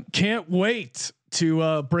content. Can't wait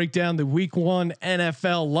to break down the week 1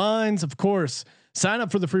 NFL lines. Of course, sign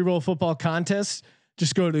up for the free roll football contest.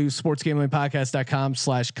 Just go to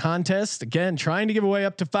sportsgamblingpodcast.com/contest. Again, trying to give away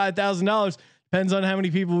up to $5,000. Depends on how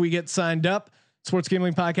many people we get signed up.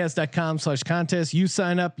 sportsgamblingpodcast.com/contest. You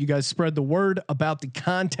sign up, you guys spread the word about the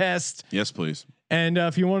contest. Yes, please. And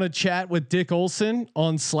if you want to chat with Dick Olson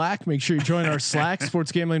on Slack, make sure you join our Slack,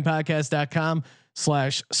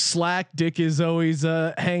 sportsgamblingpodcast.com/Slack. Dick is always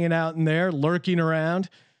hanging out in there, lurking around.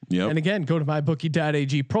 Yep. And again, go to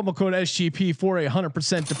mybookie.ag, promo code SGP for a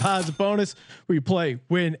 100% deposit bonus where you play,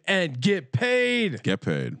 win, and get paid. Get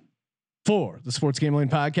paid. For the Sports Gambling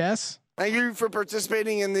Podcast. Thank you for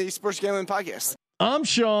participating in the Sports Gambling Podcast. I'm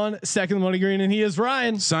Sean, second the money green, and he is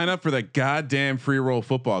Ryan. Sign up for the goddamn free roll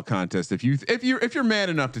football contest if you're mad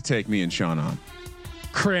enough to take me and Sean on.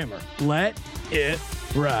 Kramer, let it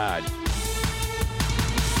ride.